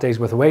 2.5 days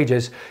worth of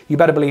wages, you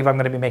better believe I'm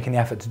going to be making the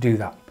effort to do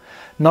that.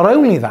 Not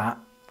only that,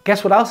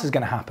 guess what else is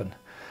going to happen?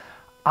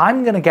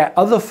 I'm going to get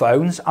other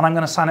phones and I'm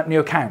going to sign up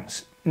new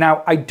accounts.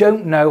 Now, I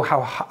don't know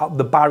how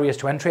the barriers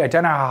to entry, I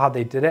don't know how hard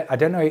they did it. I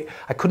don't know,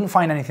 I couldn't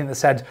find anything that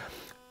said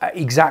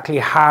exactly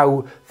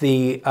how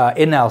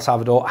in El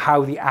Salvador,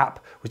 how the app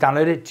was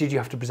downloaded. Did you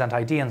have to present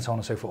ID and so on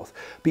and so forth?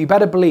 But you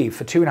better believe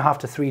for 2.5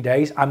 to 3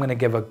 days, I'm going to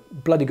give a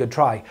bloody good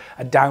try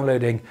at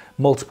downloading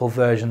multiple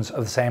versions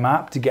of the same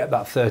app to get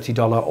that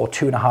 $30 or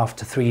 2.5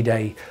 to 3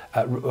 day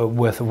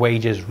worth of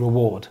wages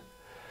reward.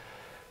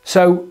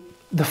 So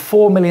the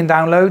 4 million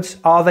downloads,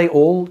 are they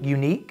all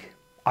unique?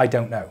 I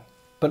don't know.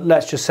 But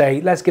let's just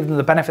say, let's give them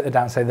the benefit of the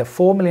doubt and say that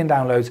 4 million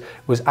downloads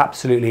was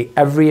absolutely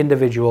every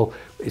individual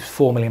is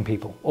 4 million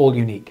people, all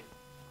unique.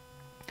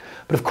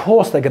 But of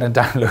course they're going to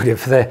download it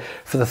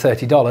for the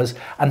 $30,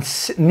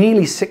 and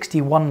nearly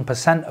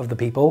 61% of the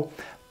people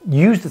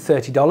used the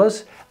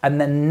 $30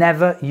 and then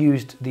never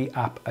used the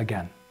app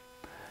again.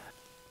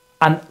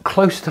 And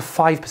close to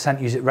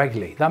 5% use it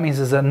regularly. That means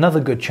there's another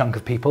good chunk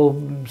of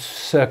people,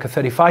 circa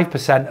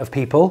 35% of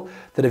people,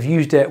 that have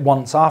used it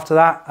once after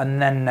that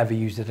and then never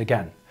used it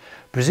again.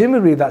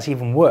 Presumably that's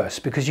even worse,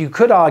 because you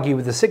could argue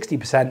with the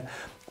 60%,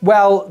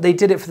 well, they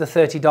did it for the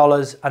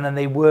 $30 and then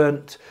they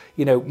weren't,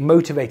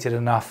 motivated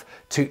enough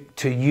to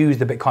use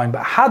the Bitcoin,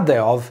 but had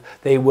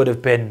they would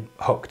have been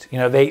hooked.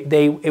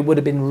 It would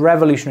have been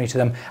revolutionary to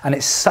them, and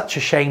it's such a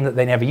shame that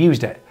they never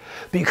used it.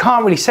 But you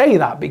can't really say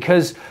that,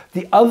 because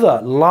the other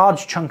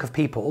large chunk of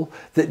people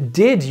that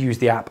did use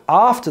the app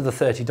after the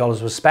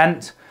 $30 was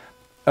spent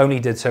only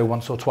did so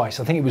once or twice.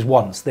 I think it was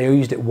once. They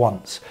used it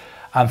once,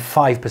 and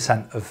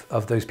 5%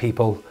 of those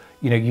people,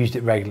 used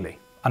it regularly.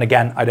 And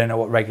again, I don't know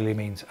what regularly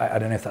means. I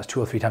don't know if that's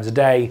 2 or 3 times a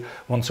day,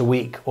 once a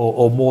week,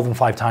 or more than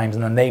 5 times,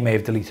 and then they may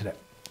have deleted it.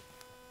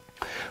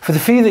 For the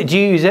few that do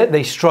use it,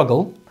 they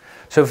struggle.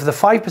 So for the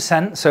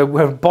 5%, so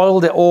we've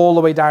boiled it all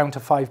the way down to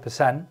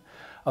 5%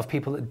 of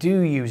people that do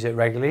use it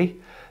regularly,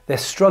 they're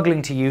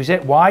struggling to use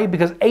it. Why?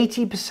 Because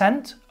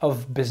 80%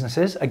 of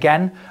businesses,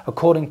 again,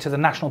 according to the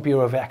National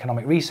Bureau of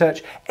Economic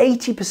Research,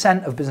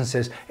 80% of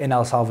businesses in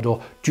El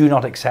Salvador do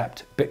not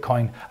accept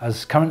Bitcoin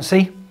as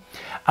currency.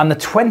 And the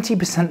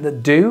 20%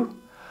 that do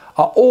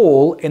are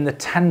all in the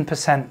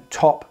 10%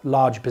 top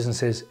large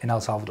businesses in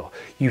El Salvador,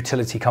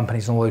 utility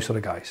companies and all those sort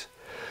of guys.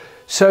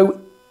 So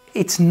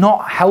it's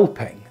not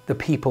helping the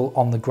people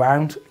on the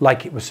ground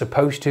like it was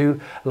supposed to,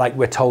 like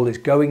we're told it's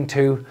going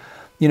to.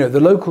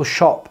 The local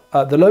shop,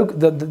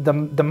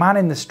 the man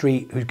in the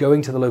street who's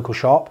going to the local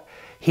shop,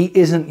 he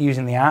isn't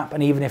using the app,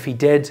 and even if he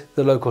did,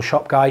 the local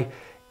shop guy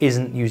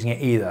isn't using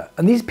it either.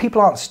 And these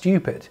people aren't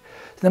stupid.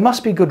 There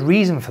must be a good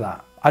reason for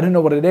that. I don't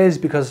know what it is,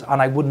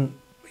 and I wouldn't,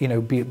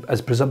 be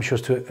as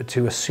presumptuous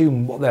to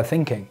assume what they're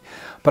thinking.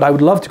 But I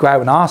would love to go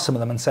out and ask some of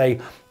them and say,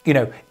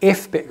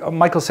 if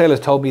Michael Saylor's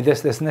told me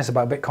this, and this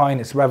about Bitcoin,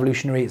 it's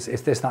revolutionary, it's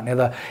this, that, and the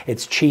other,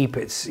 it's cheap,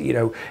 it's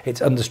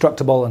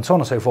indestructible, and so on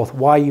and so forth.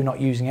 Why are you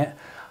not using it?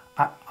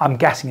 I'm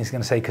guessing he's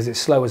going to say because it's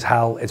slow as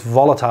hell, it's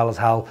volatile as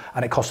hell,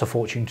 and it costs a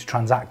fortune to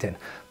transact in.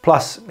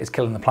 Plus, it's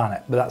killing the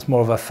planet, but that's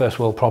more of a first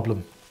world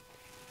problem.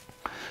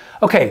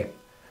 Okay,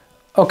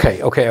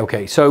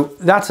 so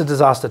that's a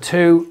disaster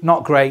too.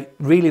 Not great,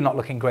 really not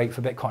looking great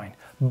for Bitcoin,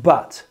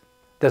 but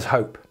there's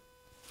hope.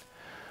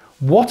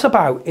 What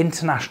about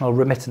international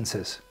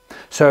remittances?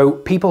 So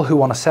people who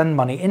want to send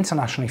money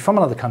internationally from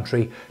another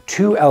country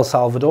to El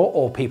Salvador,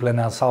 or people in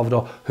El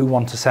Salvador who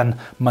want to send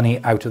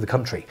money out of the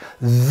country.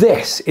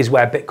 This is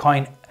where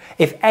Bitcoin,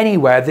 if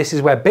anywhere, this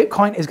is where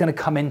Bitcoin is going to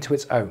come into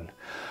its own,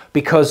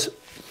 because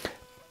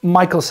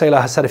Michael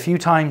Saylor has said a few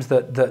times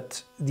that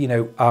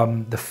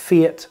the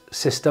fiat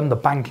system, the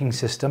banking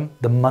system,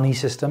 the money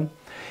system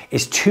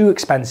is too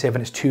expensive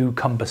and it's too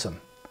cumbersome.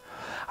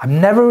 I've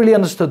never really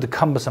understood the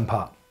cumbersome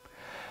part.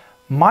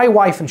 My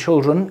wife and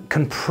children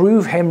can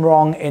prove him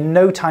wrong in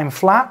no time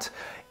flat.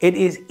 It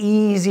is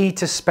easy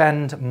to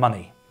spend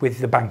money with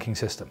the banking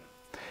system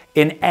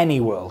in any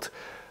world.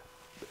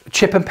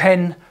 Chip and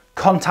pin,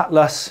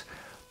 contactless,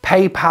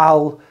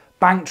 PayPal,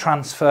 bank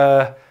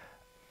transfer,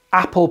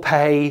 Apple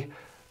Pay,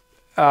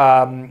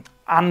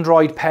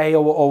 Android Pay,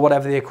 or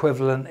whatever the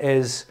equivalent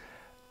is.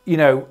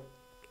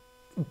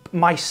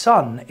 My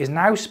son is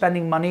now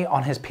spending money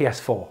on his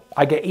PS4.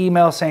 I get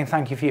emails saying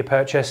thank you for your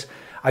purchase.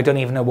 I don't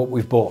even know what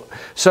we've bought.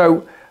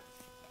 So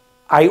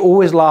I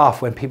always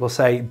laugh when people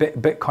say,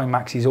 Bitcoin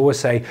maxis always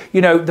say,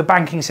 the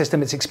banking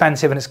system, it's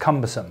expensive and it's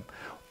cumbersome.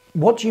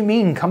 What do you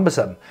mean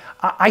cumbersome?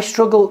 I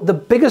struggle. The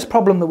biggest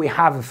problem that we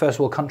have in first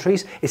world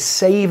countries is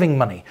saving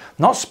money,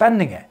 not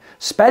spending it.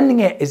 Spending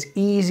it is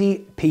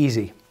easy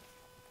peasy.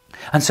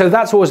 And so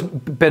that's always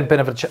been a bit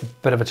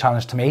of a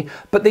challenge to me.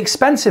 But the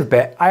expensive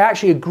bit, I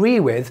actually agree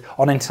with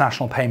on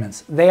international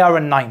payments. They are a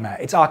nightmare.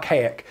 It's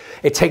archaic.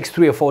 It takes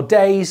 3 or 4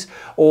 days,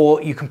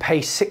 or you can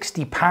pay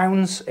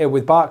 £60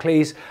 with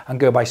Barclays and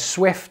go by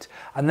Swift,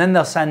 and then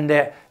they'll send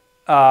it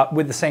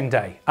with the same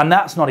day. And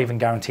that's not even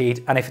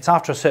guaranteed. And if it's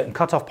after a certain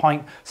cutoff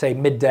point, say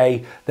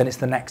midday, then it's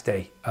the next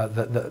day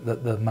that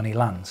the money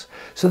lands.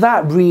 So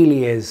that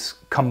really is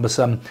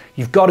cumbersome.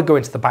 You've got to go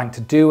into the bank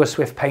to do a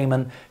Swift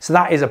payment. So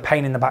that is a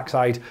pain in the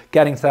backside.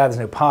 Getting to there, there's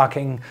no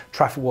parking,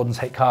 traffic wardens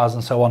hate cars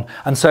and so on.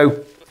 And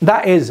so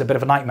that is a bit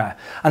of a nightmare.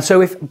 And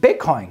so if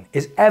Bitcoin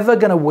is ever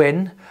going to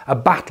win a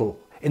battle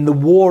in the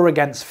war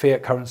against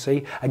fiat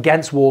currency,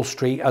 against Wall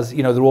Street, as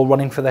they're all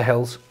running for the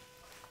hills,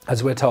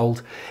 as we're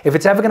told, if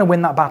it's ever going to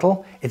win that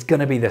battle, it's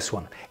going to be this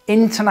one: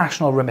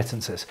 international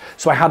remittances.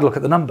 So I had a look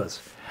at the numbers.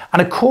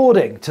 And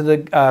according to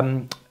the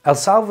El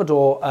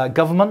Salvador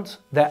government,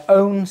 their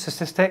own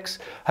statistics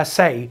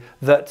say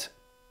that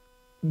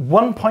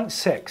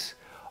 1.6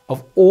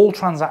 of all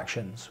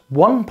transactions,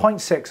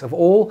 1.6 of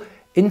all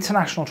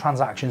international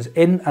transactions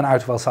in and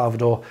out of El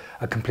Salvador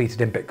are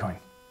completed in Bitcoin.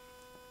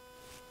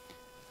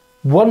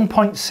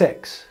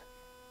 1.6.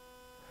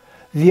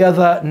 The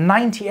other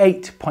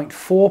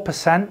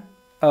 98.4%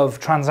 of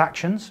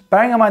transactions,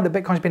 bearing in mind that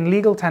Bitcoin's been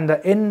legal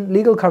tender in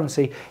legal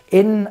currency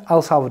in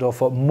El Salvador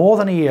for more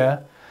than a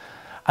year,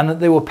 and that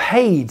they were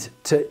paid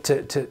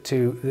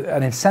to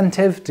an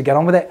incentive to get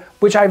on with it,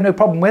 which I have no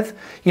problem with.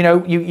 You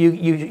know,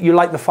 you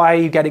light the fire,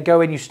 you get it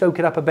going, you stoke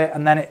it up a bit,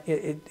 and then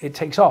it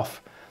takes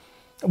off.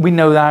 We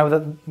know now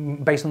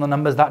that based on the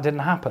numbers that didn't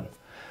happen.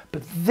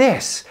 But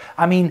this,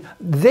 I mean,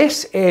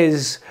 this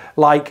is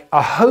like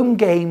a home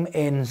game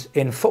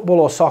in football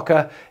or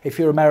soccer if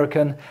you're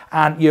American,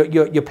 and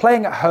you're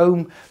playing at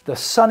home, the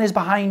sun is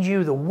behind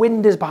you, the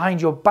wind is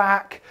behind your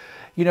back,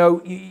 you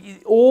know,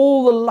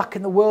 all the luck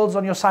in the world's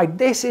on your side.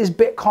 This is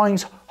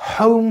Bitcoin's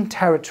home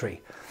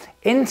territory.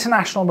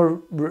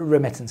 International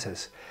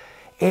remittances.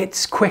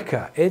 It's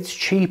quicker, it's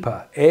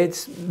cheaper,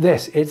 it's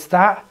this, it's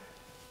that.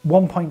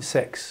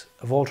 1.6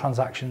 of all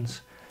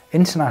transactions,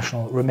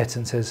 international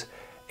remittances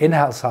in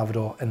El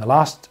Salvador in the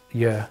last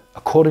year,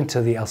 according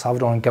to the El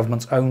Salvadoran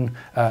government's own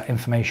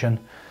information,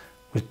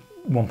 was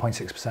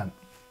 1.6%.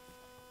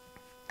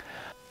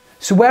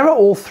 So where are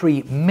all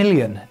 3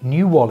 million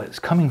new wallets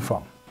coming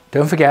from?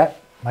 Don't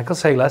forget, Michael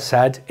Saylor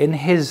said in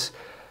his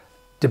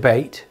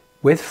debate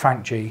with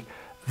Frank G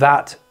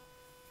that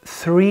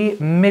 3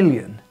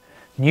 million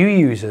new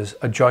users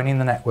are joining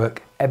the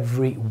network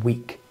every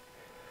week.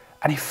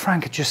 And if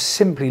Frank had just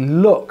simply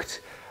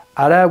looked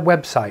at a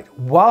website,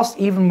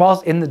 even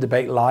whilst in the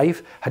debate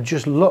live, had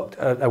just looked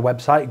at a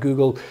website,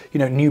 Google, you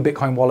know, new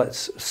Bitcoin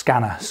wallets,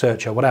 scanner,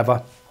 searcher,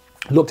 whatever,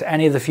 looked at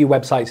any of the few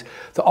websites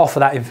that offer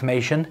that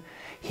information,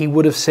 he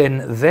would have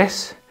seen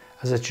this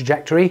as a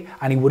trajectory,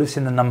 and he would have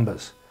seen the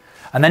numbers.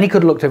 And then he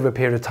could have looked over a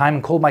period of time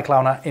and called Michael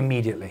out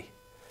immediately.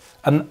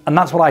 And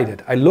that's what I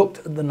did. I looked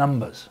at the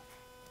numbers.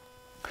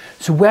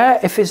 So where,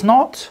 if it's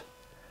not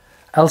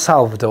El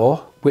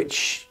Salvador,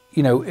 which,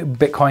 you know,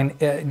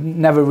 Bitcoin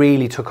never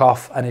really took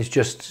off and is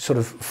just sort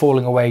of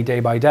falling away day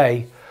by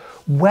day,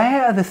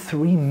 where are the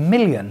 3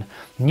 million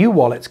new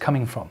wallets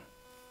coming from?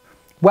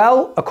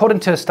 Well, according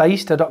to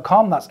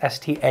Staista.com, that's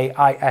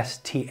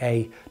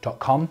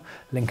Staista.com,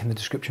 link in the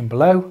description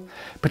below,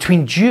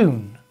 between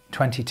June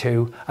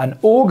 22 and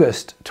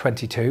August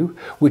 22,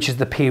 which is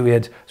the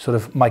period sort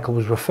of Michael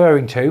was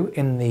referring to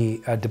in the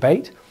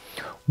debate,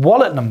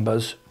 wallet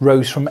numbers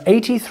rose from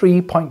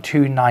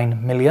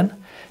 83.29 million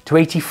to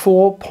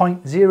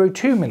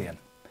 84.02 million,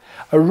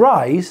 a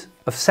rise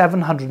of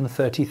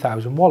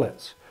 730,000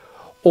 wallets,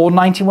 or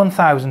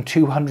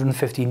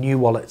 91,250 new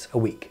wallets a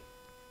week.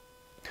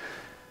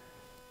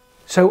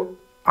 So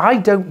I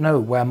don't know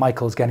where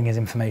Michael's getting his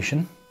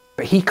information,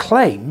 but he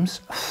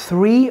claims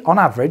on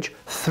average,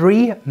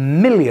 3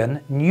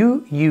 million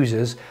new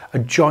users are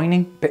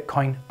joining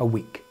Bitcoin a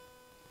week.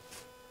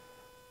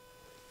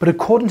 But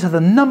according to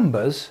the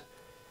numbers,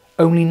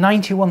 only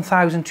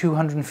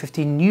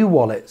 91,250 new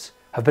wallets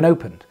have been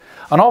opened.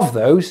 And of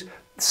those,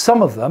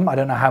 some of them, I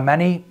don't know how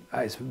many,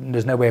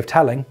 there's no way of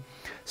telling,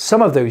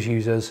 some of those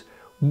users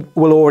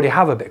will already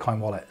have a Bitcoin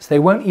wallet. So they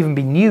won't even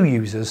be new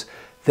users,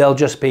 they'll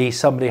just be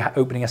somebody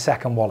opening a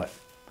second wallet.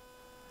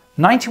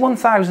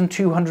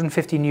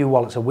 91,250 new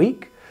wallets a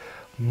week.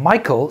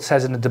 Michael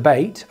says in a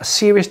debate, a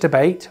serious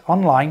debate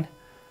online,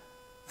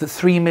 that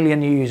 3 million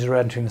new users are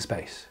entering the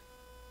space.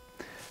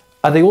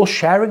 Are they all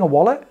sharing a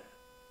wallet?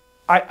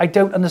 I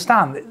don't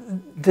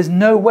understand. There's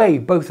no way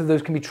both of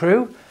those can be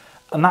true,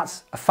 and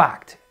that's a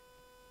fact.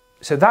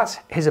 So that's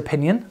his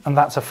opinion, and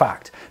that's a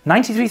fact.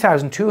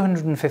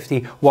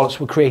 93,250 wallets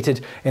were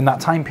created in that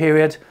time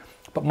period,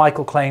 but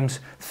Michael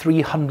claims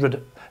 3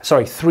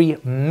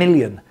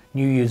 million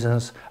new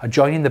users are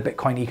joining the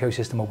Bitcoin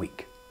ecosystem a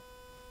week.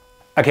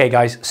 Okay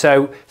guys,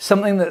 so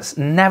something that's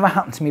never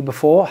happened to me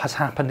before has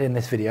happened in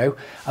this video,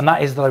 and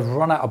that is that I've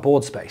run out of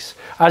board space.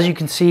 As you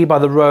can see by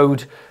the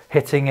road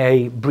hitting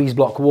a breeze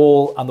block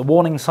wall and the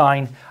warning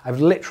sign, I've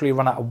literally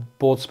run out of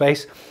board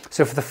space.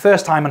 So for the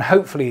first time, and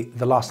hopefully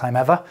the last time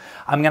ever,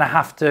 I'm gonna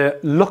have to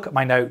look at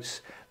my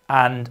notes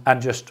and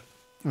just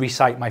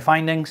recite my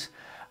findings.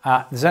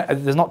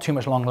 There's not too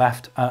much long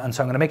left, and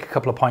so I'm going to make a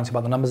couple of points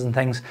about the numbers and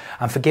things,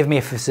 and forgive me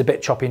if this is a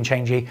bit choppy and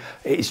changey.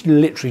 It's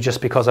literally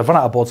just because I've run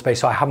out of board space,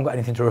 so I haven't got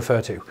anything to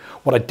refer to.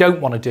 What I don't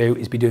want to do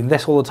is be doing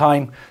this all the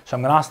time, so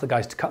I'm going to ask the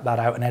guys to cut that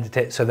out and edit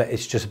it so that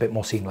it's just a bit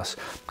more seamless.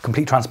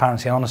 Complete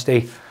transparency and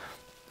honesty.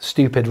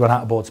 Stupid, run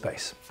out of board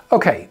space.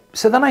 Okay,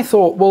 so then I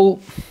thought,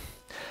 well,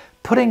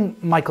 putting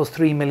Michael's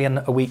 3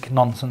 million a week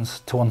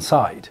nonsense to one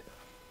side,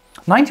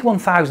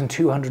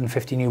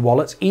 91,250 new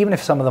wallets, even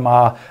if some of them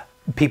are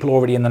people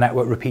already in the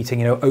network repeating,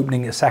 you know,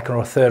 opening a second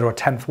or a third or a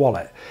 10th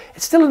wallet,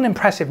 it's still an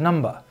impressive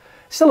number.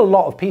 It's still a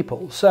lot of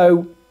people.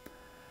 So,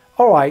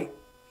 all right,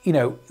 you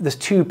know, there's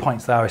 2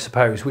 points there, I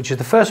suppose, which is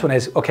the first one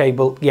is, okay,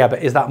 well, yeah,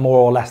 but is that more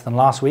or less than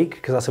last week?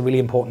 Because that's a really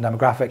important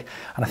demographic.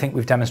 And I think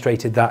we've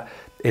demonstrated that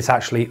it's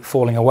actually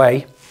falling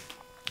away.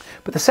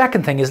 But the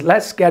second thing is,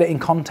 let's get it in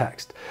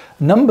context.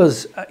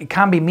 Numbers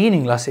can be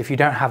meaningless if you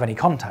don't have any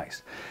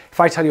context. If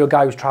I tell you a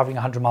guy who's traveling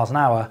 100 miles an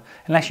hour,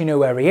 unless you know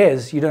where he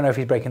is, you don't know if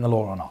he's breaking the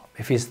law or not.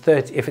 If he's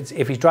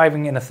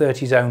driving in a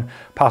 30 zone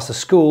past a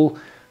school,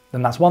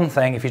 then that's one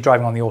thing. If he's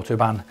driving on the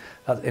Autobahn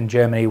in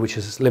Germany, which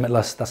is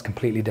limitless, that's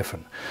completely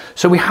different.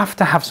 So we have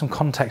to have some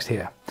context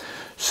here.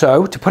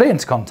 So to put it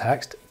into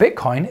context,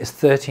 Bitcoin is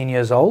 13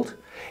 years old.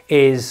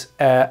 is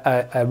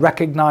a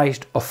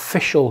recognized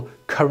official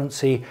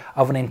currency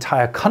of an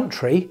entire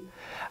country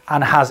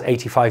and has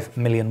 85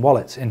 million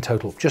wallets in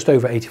total, just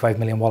over 85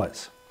 million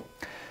wallets.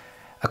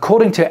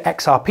 According to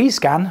XRP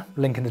Scan,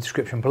 link in the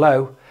description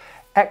below,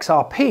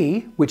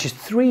 XRP, which is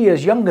 3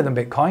 years younger than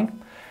Bitcoin,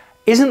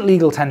 isn't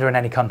legal tender in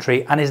any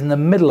country and is in the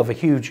middle of a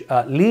huge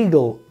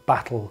legal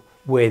battle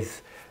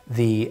with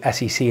the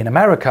SEC in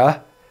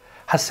America,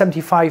 has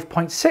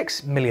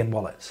 75.6 million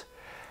wallets.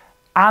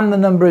 And the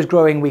number is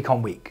growing week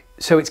on week.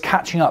 So it's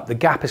catching up, the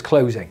gap is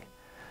closing.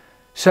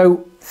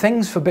 So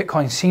things for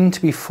Bitcoin seem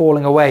to be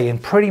falling away in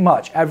pretty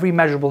much every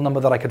measurable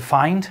number that I could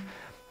find.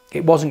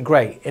 It wasn't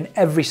great in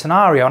every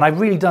scenario, and I've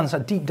really done a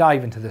deep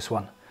dive into this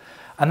one.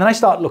 And then I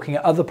start looking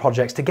at other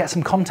projects to get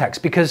some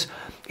context, because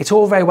it's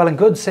all very well and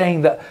good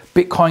saying that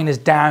Bitcoin is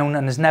down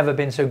and has never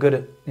been so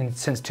good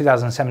since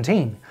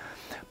 2017.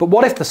 But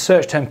what if the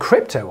search term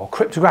crypto or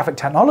cryptographic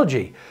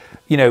technology,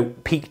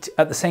 peaked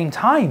at the same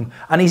time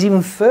and is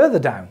even further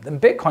down? Then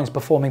Bitcoin's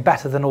performing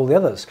better than all the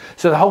others.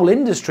 So the whole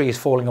industry is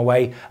falling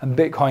away and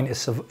Bitcoin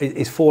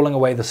is falling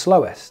away the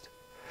slowest.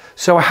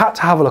 So I had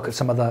to have a look at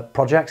some other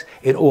projects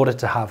in order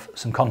to have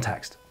some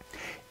context.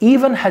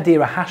 Even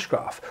Hedera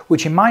Hashgraph,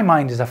 which in my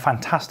mind is a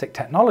fantastic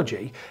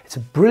technology, it's a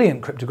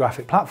brilliant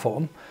cryptographic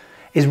platform,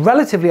 is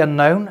relatively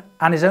unknown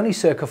and is only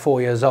circa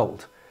 4 years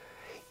old.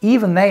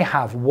 Even they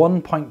have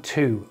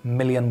 1.2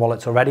 million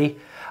wallets already,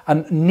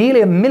 and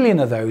nearly 1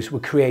 million of those were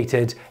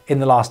created in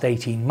the last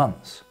 18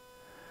 months.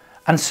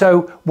 And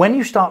so when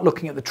you start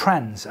looking at the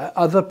trends, at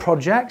other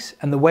projects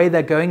and the way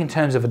they're going in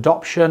terms of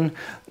adoption,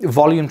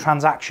 volume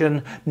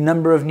transaction,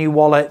 number of new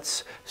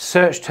wallets,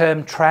 search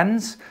term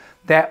trends,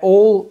 they're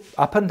all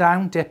up and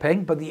down,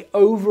 dipping, but the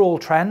overall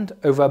trend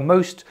over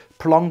most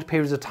prolonged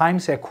periods of time,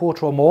 say a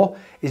quarter or more,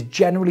 is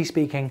generally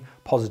speaking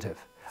positive.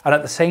 And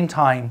at the same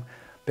time,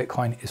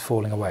 Bitcoin is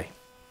falling away.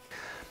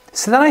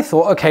 So then I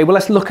thought, okay, well,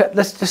 let's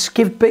just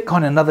give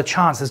Bitcoin another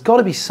chance. There's got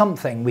to be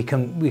something we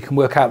can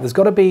work out. There's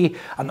got to be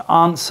an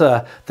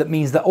answer that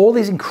means that all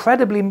these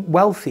incredibly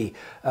wealthy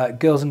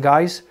girls and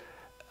guys,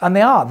 and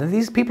they are,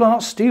 these people are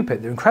not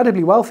stupid. They're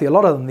incredibly wealthy. A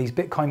lot of them, these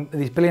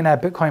billionaire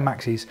Bitcoin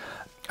maxis,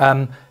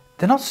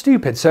 they're not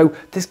stupid. So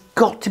there's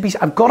got to be,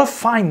 I've got to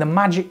find the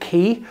magic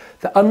key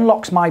that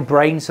unlocks my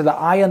brain so that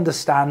I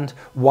understand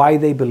why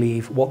they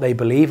believe what they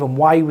believe and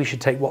why we should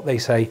take what they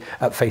say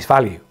at face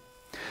value.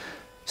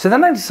 So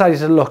then I decided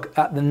to look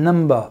at the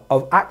number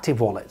of active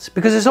wallets,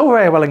 because it's all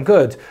very well and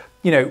good,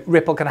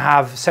 Ripple can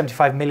have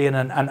 75 million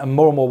and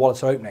more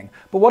wallets are opening.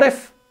 But what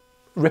if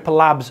Ripple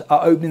Labs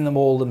are opening them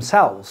all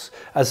themselves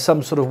as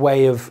some sort of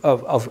way of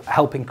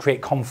helping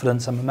create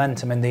confidence and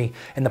momentum in the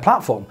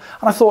platform?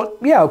 And I thought,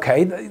 yeah,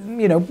 okay,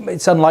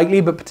 it's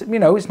unlikely, but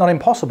it's not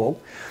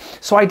impossible.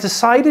 So I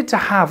decided to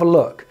have a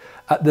look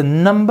at the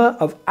number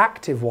of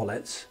active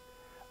wallets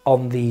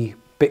on the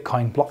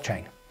Bitcoin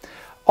blockchain.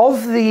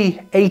 Of the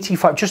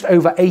just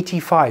over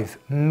 85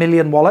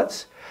 million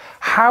wallets,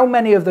 how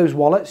many of those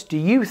wallets do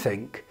you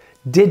think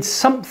did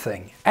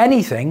something,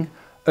 anything,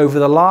 over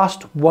the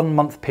last 1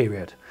 month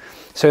period?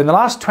 So in the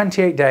last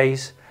 28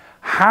 days,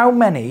 how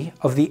many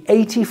of the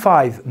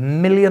 85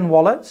 million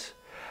wallets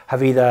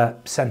have either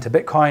sent a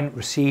Bitcoin,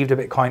 received a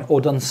Bitcoin, or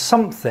done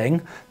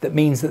something that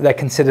means that they're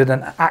considered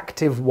an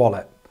active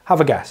wallet?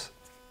 Have a guess.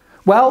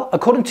 Well,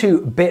 according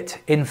to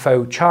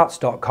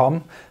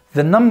bitinfocharts.com,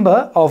 the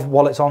number of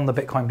wallets on the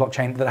Bitcoin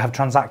blockchain that have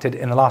transacted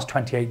in the last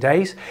 28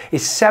 days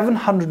is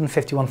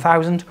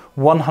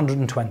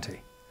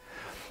 751,120.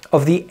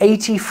 Of the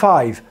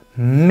 85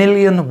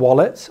 million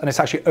wallets, and it's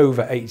actually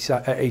over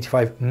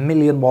 85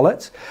 million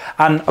wallets,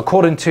 and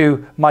according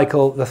to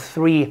Michael, the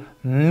 3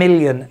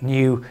 million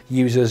new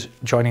users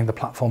joining the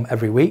platform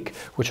every week,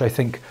 which I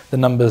think the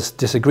numbers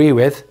disagree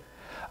with,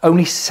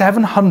 only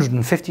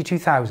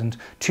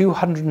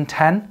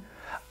 752,210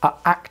 are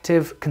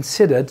active,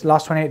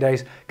 last 28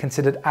 days,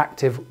 considered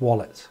active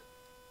wallets.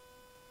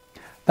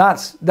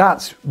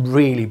 That's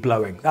really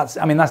blowing. That's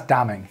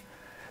damning.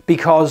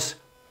 Because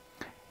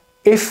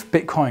if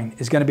Bitcoin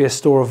is going to be a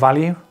store of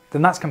value,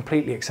 then that's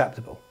completely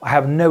acceptable. I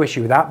have no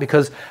issue with that,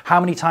 because how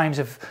many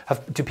times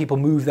do people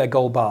move their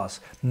gold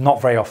bars?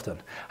 Not very often.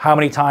 How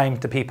many times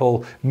do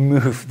people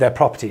move their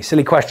property?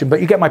 Silly question,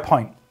 but you get my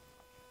point.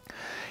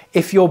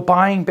 If you're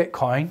buying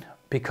Bitcoin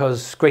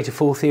because greater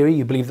fool theory,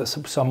 you believe that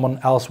someone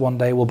else one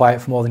day will buy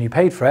it for more than you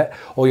paid for it,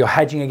 or you're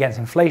hedging against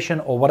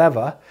inflation or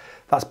whatever,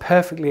 that's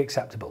perfectly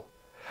acceptable.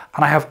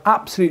 And I have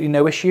absolutely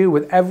no issue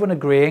with everyone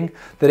agreeing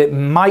that it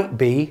might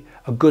be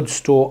a good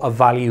store of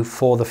value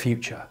for the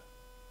future.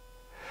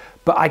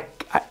 But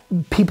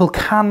people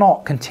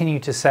cannot continue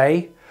to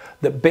say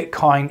that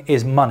Bitcoin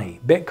is money.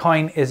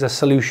 Bitcoin is a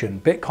solution.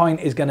 Bitcoin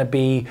is going to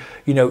be,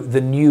 the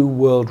new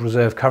world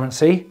reserve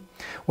currency.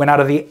 When out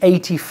of the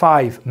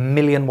 85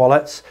 million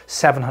wallets,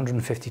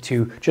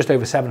 just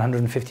over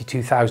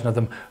 752,000 of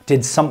them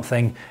did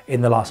something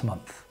in the last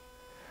month.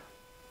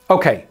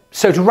 Okay,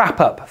 so to wrap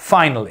up,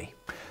 finally,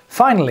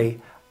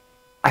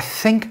 I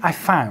think I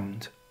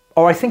found,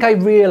 or I think I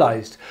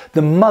realized,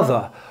 the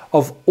mother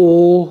of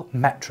all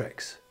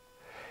metrics.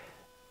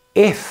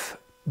 If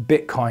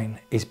Bitcoin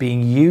is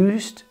being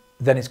used,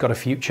 then it's got a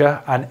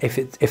future. And if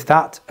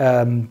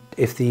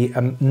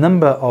the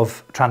number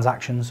of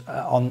transactions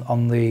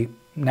on the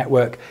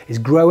network is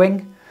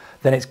growing,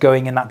 then it's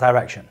going in that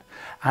direction.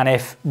 And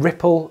if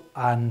Ripple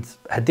and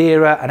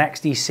Hedera and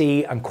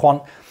XDC and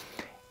Quant,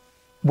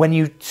 when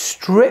you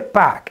strip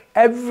back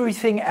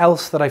everything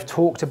else that I've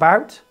talked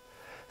about,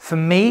 for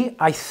me,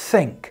 I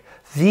think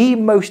the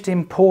most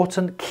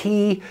important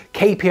key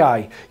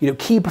KPI,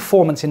 key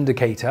performance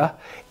indicator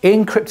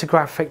in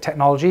cryptographic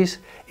technologies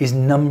is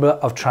number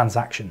of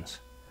transactions,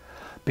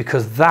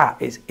 because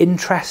that is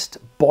interest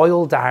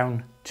boiled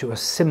down to a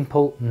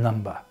simple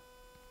number.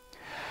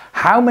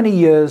 How many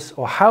years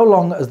or how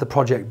long has the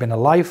project been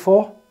alive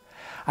for,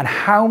 and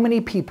how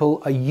many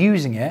people are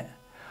using it,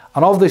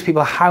 and of those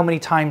people, how many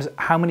times,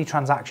 how many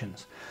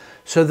transactions.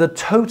 So the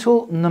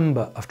total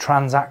number of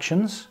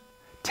transactions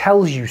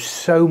tells you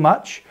so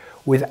much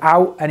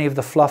without any of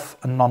the fluff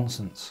and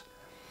nonsense,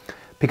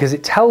 because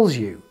it tells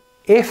you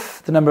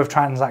if the number of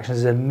transactions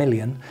is 1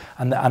 million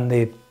and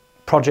the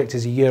project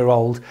is a year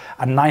old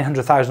and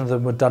 900,000 of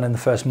them were done in the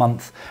first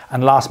month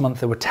and last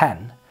month there were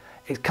 10,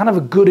 it's kind of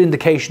a good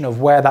indication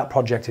of where that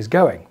project is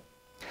going.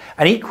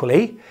 And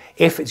equally,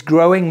 if it's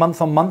growing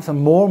month on month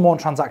and more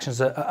transactions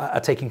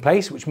are taking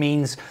place, which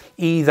means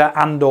either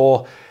and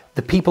or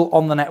the people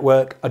on the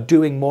network are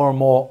doing more and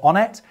more on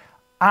it,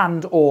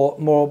 and or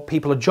more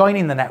people are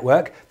joining the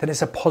network, then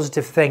it's a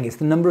positive thing. It's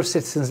the number of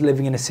citizens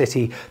living in a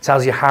city,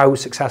 tells you how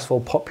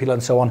successful, popular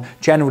and so on,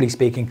 generally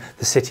speaking,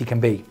 the city can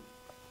be.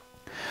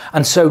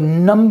 And so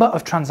number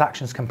of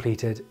transactions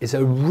completed is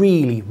a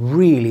really,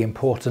 really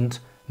important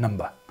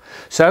number.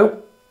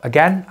 So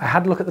again, I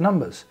had a look at the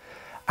numbers.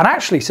 And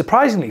actually,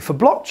 surprisingly, for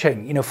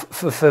blockchain,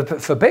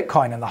 for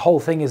Bitcoin, and the whole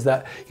thing is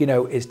that,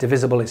 it's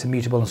divisible, it's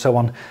immutable and so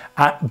on.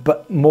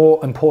 But more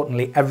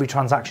importantly, every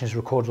transaction is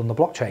recorded on the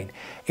blockchain.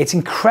 It's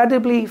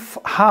incredibly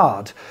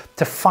hard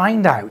to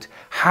find out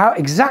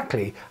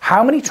exactly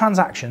how many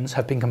transactions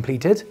have been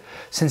completed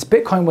since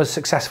Bitcoin was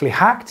successfully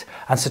hacked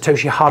and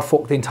Satoshi hard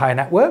forked the entire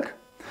network.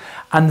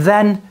 And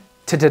then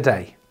to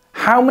today,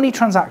 how many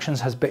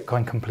transactions has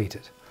Bitcoin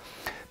completed?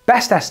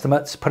 Best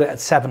estimates put it at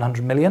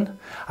 700 million.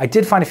 I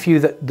did find a few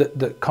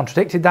that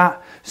contradicted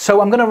that,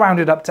 so I'm going to round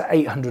it up to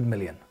 800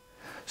 million.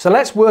 So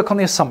let's work on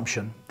the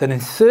assumption that in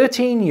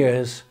 13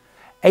 years,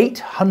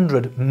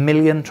 800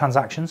 million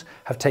transactions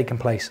have taken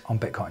place on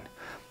Bitcoin.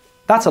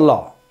 That's a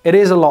lot. It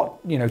is a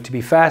lot, to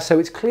be fair, so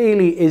it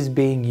clearly is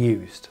being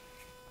used.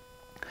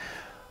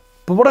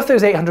 But what if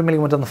those 800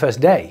 million were done the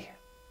first day?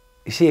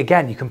 You see,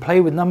 again, you can play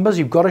with numbers,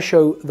 you've got to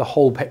show the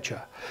whole picture.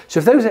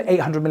 So if those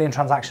 800 million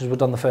transactions were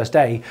done the first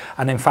day,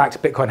 and in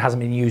fact Bitcoin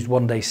hasn't been used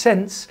one day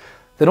since,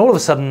 then all of a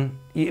sudden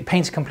it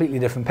paints a completely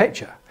different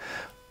picture.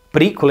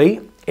 But equally,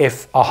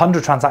 if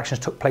 100 transactions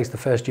took place the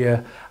first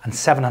year and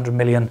 700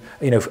 million,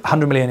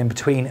 100 million in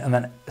between, and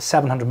then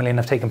 700 million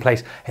have taken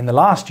place in the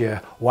last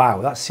year, wow,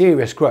 that's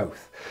serious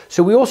growth.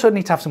 So we also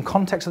need to have some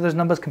context of those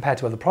numbers compared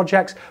to other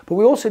projects, but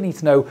we also need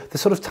to know the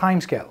sort of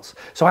timescales.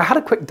 So I had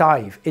a quick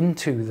dive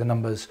into the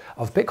numbers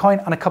of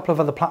Bitcoin and a couple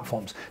of other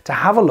platforms to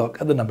have a look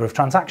at the number of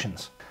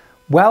transactions.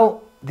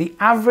 Well, the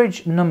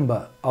average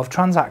number of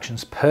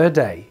transactions per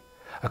day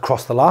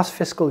across the last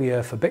fiscal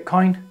year for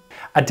Bitcoin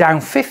are down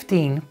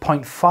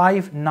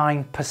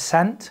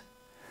 15.59%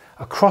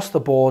 across the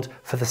board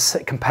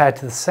compared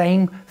to the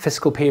same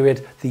fiscal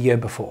period the year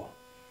before.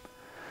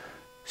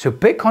 So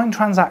Bitcoin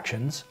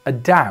transactions are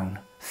down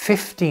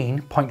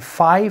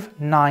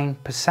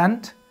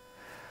 15.59%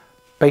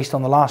 based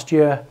on the last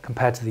year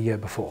compared to the year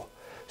before.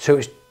 So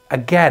it's,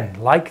 again,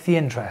 like the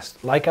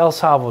interest, like El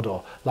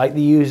Salvador, like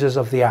the users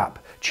of the app,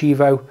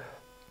 Chivo,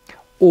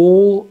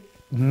 all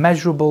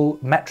measurable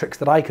metrics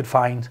that I could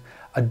find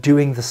are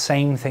doing the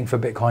same thing for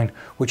Bitcoin,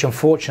 which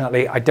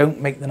unfortunately, I don't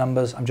make the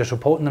numbers, I'm just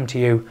reporting them to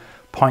you,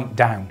 point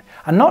down.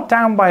 And not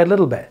down by a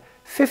little bit.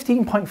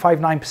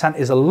 15.59%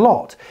 is a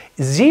lot.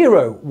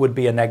 0 would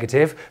be a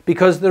negative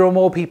because there are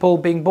more people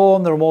being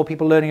born, there are more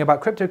people learning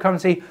about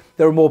cryptocurrency,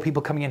 there are more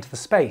people coming into the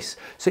space.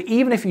 So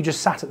even if you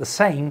just sat at the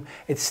same,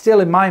 it's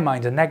still in my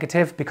mind a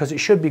negative because it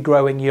should be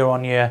growing year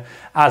on year,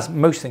 as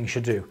most things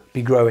should do,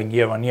 be growing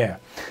year on year.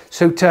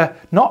 So to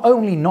not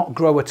only not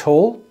grow at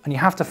all, and you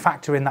have to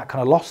factor in that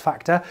kind of loss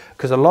factor,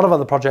 because a lot of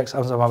other projects,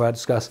 as I'm about to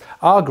discuss,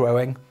 are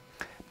growing,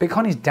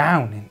 Bitcoin is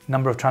down in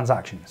number of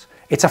transactions.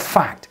 It's a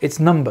fact, it's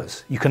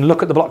numbers. You can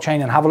look at the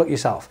blockchain and have a look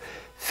yourself.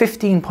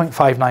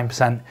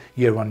 15.59%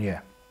 year on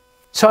year.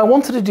 So I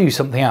wanted to do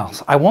something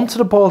else. I wanted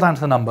to boil down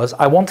to the numbers.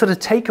 I wanted to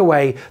take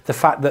away the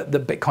fact that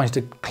Bitcoin's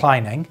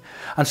declining.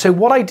 And so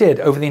what I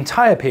did over the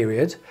entire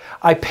period,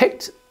 I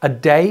picked a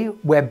day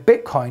where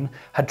Bitcoin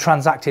had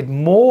completed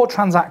more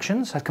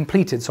transactions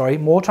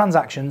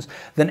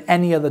than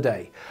any other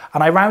day.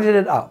 And I rounded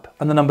it up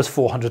and the number's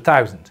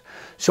 400,000.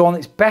 So on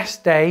its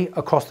best day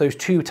across those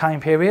two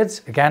time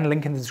periods, again,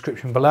 link in the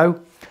description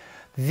below,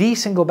 the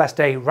single best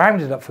day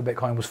rounded up for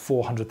Bitcoin was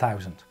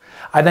 400,000.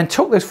 I then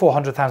took those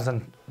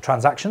 400,000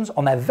 transactions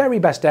on their very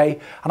best day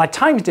and I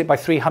times it by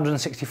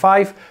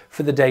 365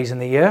 for the days in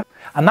the year.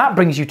 And that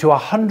brings you to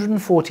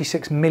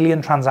 146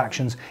 million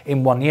transactions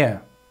in 1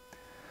 year.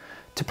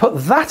 To put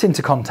that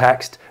into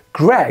context,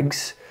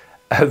 Greggs,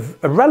 a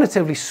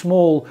relatively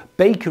small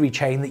bakery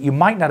chain that you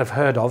might not have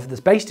heard of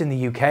that's based in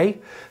the UK.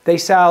 They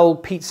sell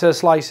pizza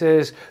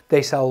slices,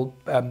 they sell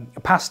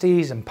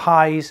pasties and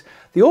pies.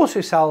 They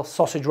also sell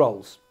sausage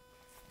rolls.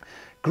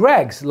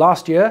 Greggs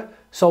last year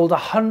sold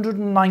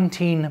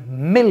 119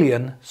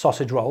 million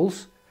sausage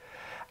rolls,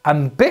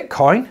 and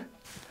Bitcoin,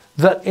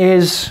 that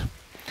is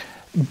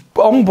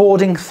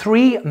onboarding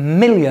 3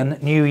 million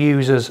new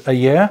users a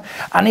year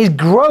and is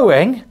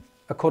growing,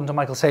 according to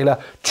Michael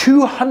Saylor,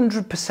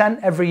 200%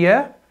 every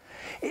year,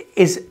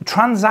 is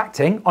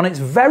transacting on its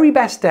very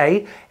best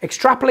day,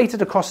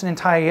 extrapolated across an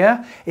entire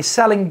year,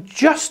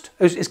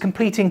 is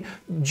completing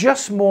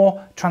just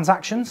more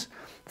transactions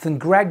than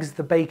Greggs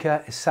the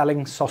baker is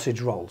selling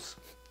sausage rolls.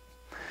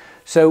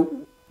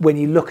 So when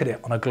you look at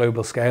it on a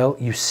global scale,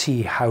 you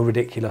see how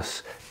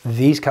ridiculous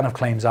these kind of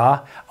claims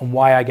are and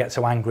why I get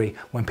so angry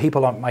when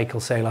people like Michael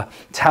Saylor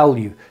tell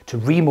you to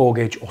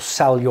remortgage or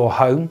sell your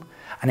home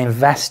and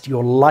invest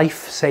your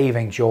life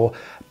savings, your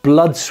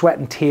blood, sweat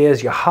and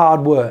tears, your hard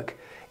work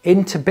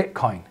into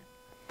Bitcoin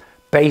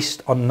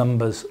based on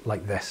numbers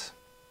like this.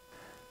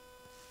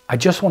 I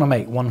just want to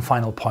make one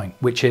final point,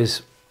 which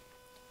is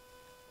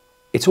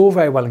it's all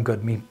very well and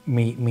good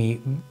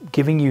me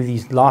giving you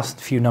these last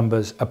few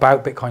numbers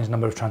about Bitcoin's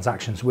number of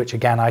transactions, which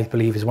again I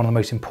believe is one of the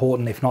most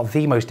important, if not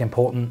the most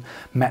important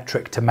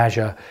metric to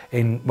measure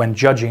when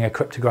judging a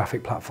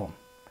cryptographic platform.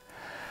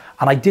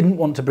 And I didn't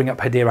want to bring up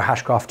Hedera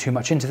Hashgraph too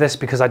much into this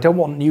because I don't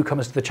want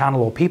newcomers to the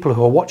channel or people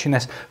who are watching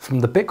this from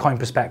the Bitcoin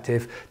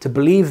perspective to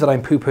believe that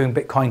I'm poo-pooing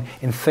Bitcoin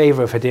in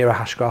favor of Hedera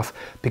Hashgraph,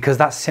 because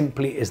that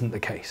simply isn't the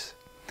case.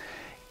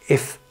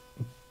 If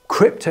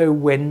crypto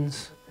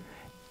wins,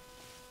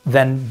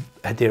 then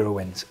Hedera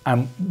wins.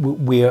 And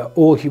we are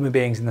all human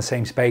beings in the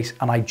same space,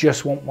 and I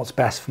just want what's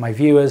best for my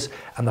viewers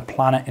and the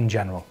planet in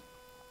general.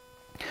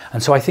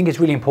 And so I think it's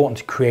really important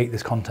to create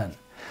this content.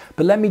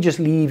 But let me just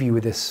leave you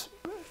with this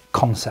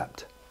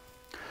concept.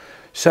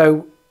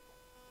 So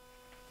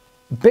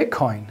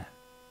Bitcoin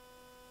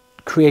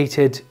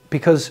created,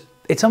 because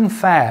it's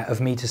unfair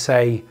of me to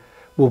say,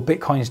 well,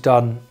 Bitcoin's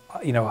done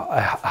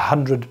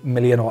 100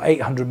 million or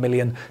 800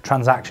 million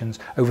transactions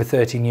over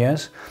 13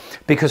 years,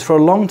 because for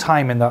a long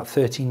time in that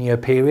 13-year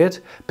period,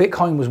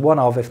 Bitcoin was one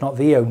of, if not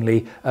the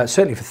only,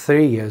 certainly for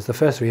 3 years, the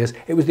first 3 years,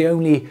 it was the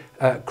only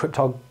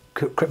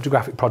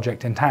cryptographic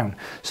project in town.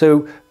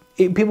 So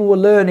people were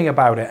learning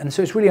about it, and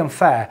so it's really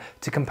unfair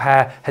to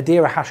compare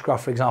Hedera Hashgraph,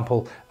 for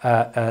example,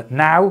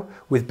 now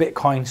with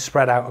Bitcoin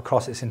spread out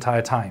across its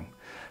entire time,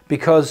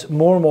 because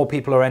more and more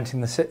people are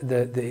entering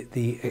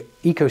the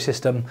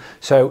ecosystem.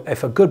 So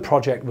if a good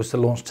project was to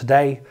launch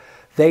today,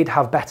 they'd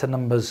have better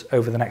numbers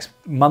over the next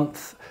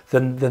month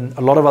than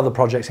a lot of other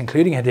projects,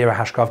 including Hedera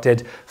Hashgraph,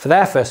 did for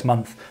their first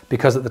month,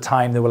 because at the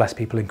time there were less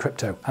people in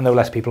crypto and there were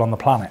less people on the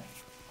planet.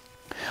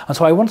 And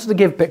so I wanted to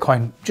give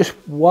Bitcoin just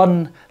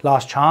one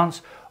last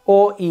chance,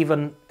 or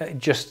even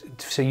just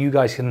so you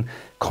guys can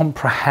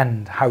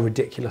comprehend how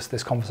ridiculous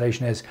this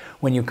conversation is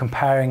when you're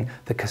comparing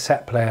the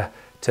cassette player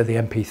to the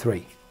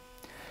MP3.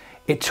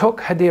 It took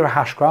Hedera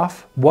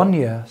Hashgraph 1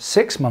 year,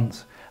 6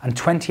 months, and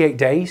 28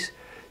 days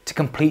to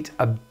complete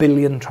 1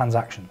 billion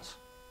transactions.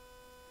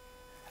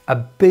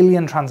 1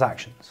 billion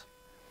transactions.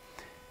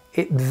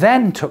 It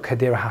then took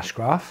Hedera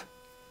Hashgraph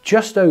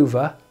just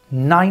over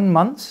 9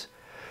 months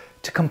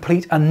to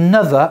complete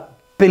another 1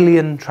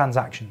 billion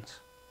transactions.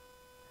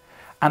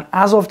 And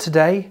as of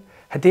today,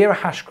 Hedera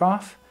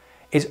Hashgraph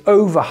is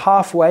over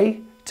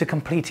halfway to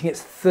completing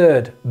its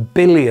 3rd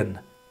billion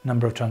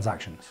number of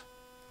transactions.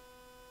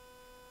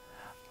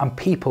 And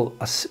people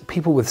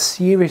with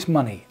serious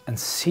money and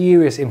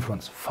serious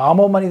influence, far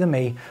more money than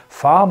me,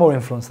 far more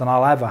influence than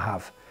I'll ever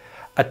have,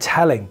 are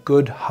telling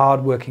good,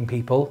 hard-working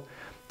people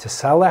to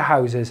sell their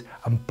houses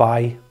and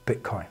buy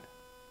Bitcoin.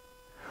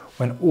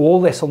 When all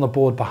this on the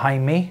board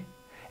behind me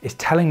is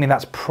telling me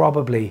that's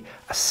probably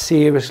a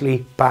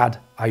seriously bad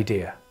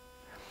idea.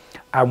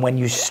 And when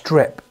you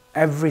strip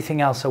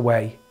everything else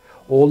away,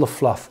 all the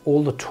fluff,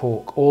 all the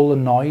talk, all the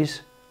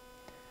noise,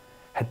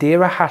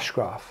 Hedera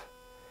Hashgraph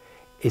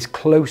is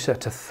closer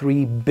to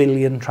 3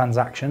 billion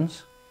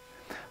transactions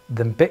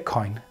than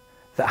Bitcoin,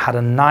 that had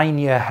a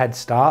 9-year head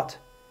start,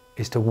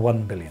 is to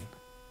 1 billion.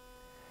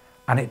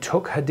 And it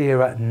took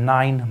Hedera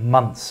 9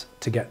 months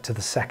to get to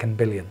the 2nd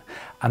billion.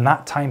 And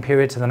that time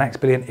period to the next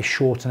billion is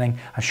shortening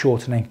and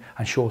shortening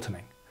and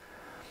shortening.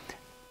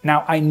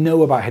 Now, I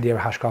know about Hedera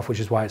Hashgraph, which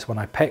is why it's one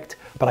I picked,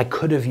 but I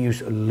could have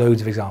used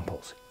loads of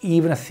examples,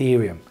 even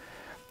Ethereum,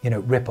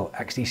 Ripple,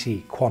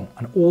 XDC, Quant,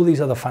 and all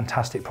these other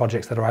fantastic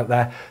projects that are out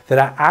there that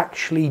are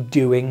actually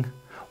doing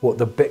what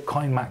the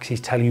Bitcoin maxis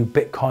tell you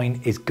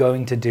Bitcoin is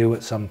going to do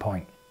at some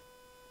point.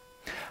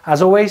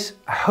 As always,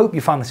 I hope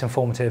you found this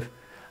informative,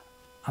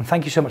 and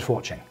thank you so much for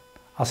watching.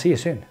 I'll see you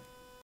soon.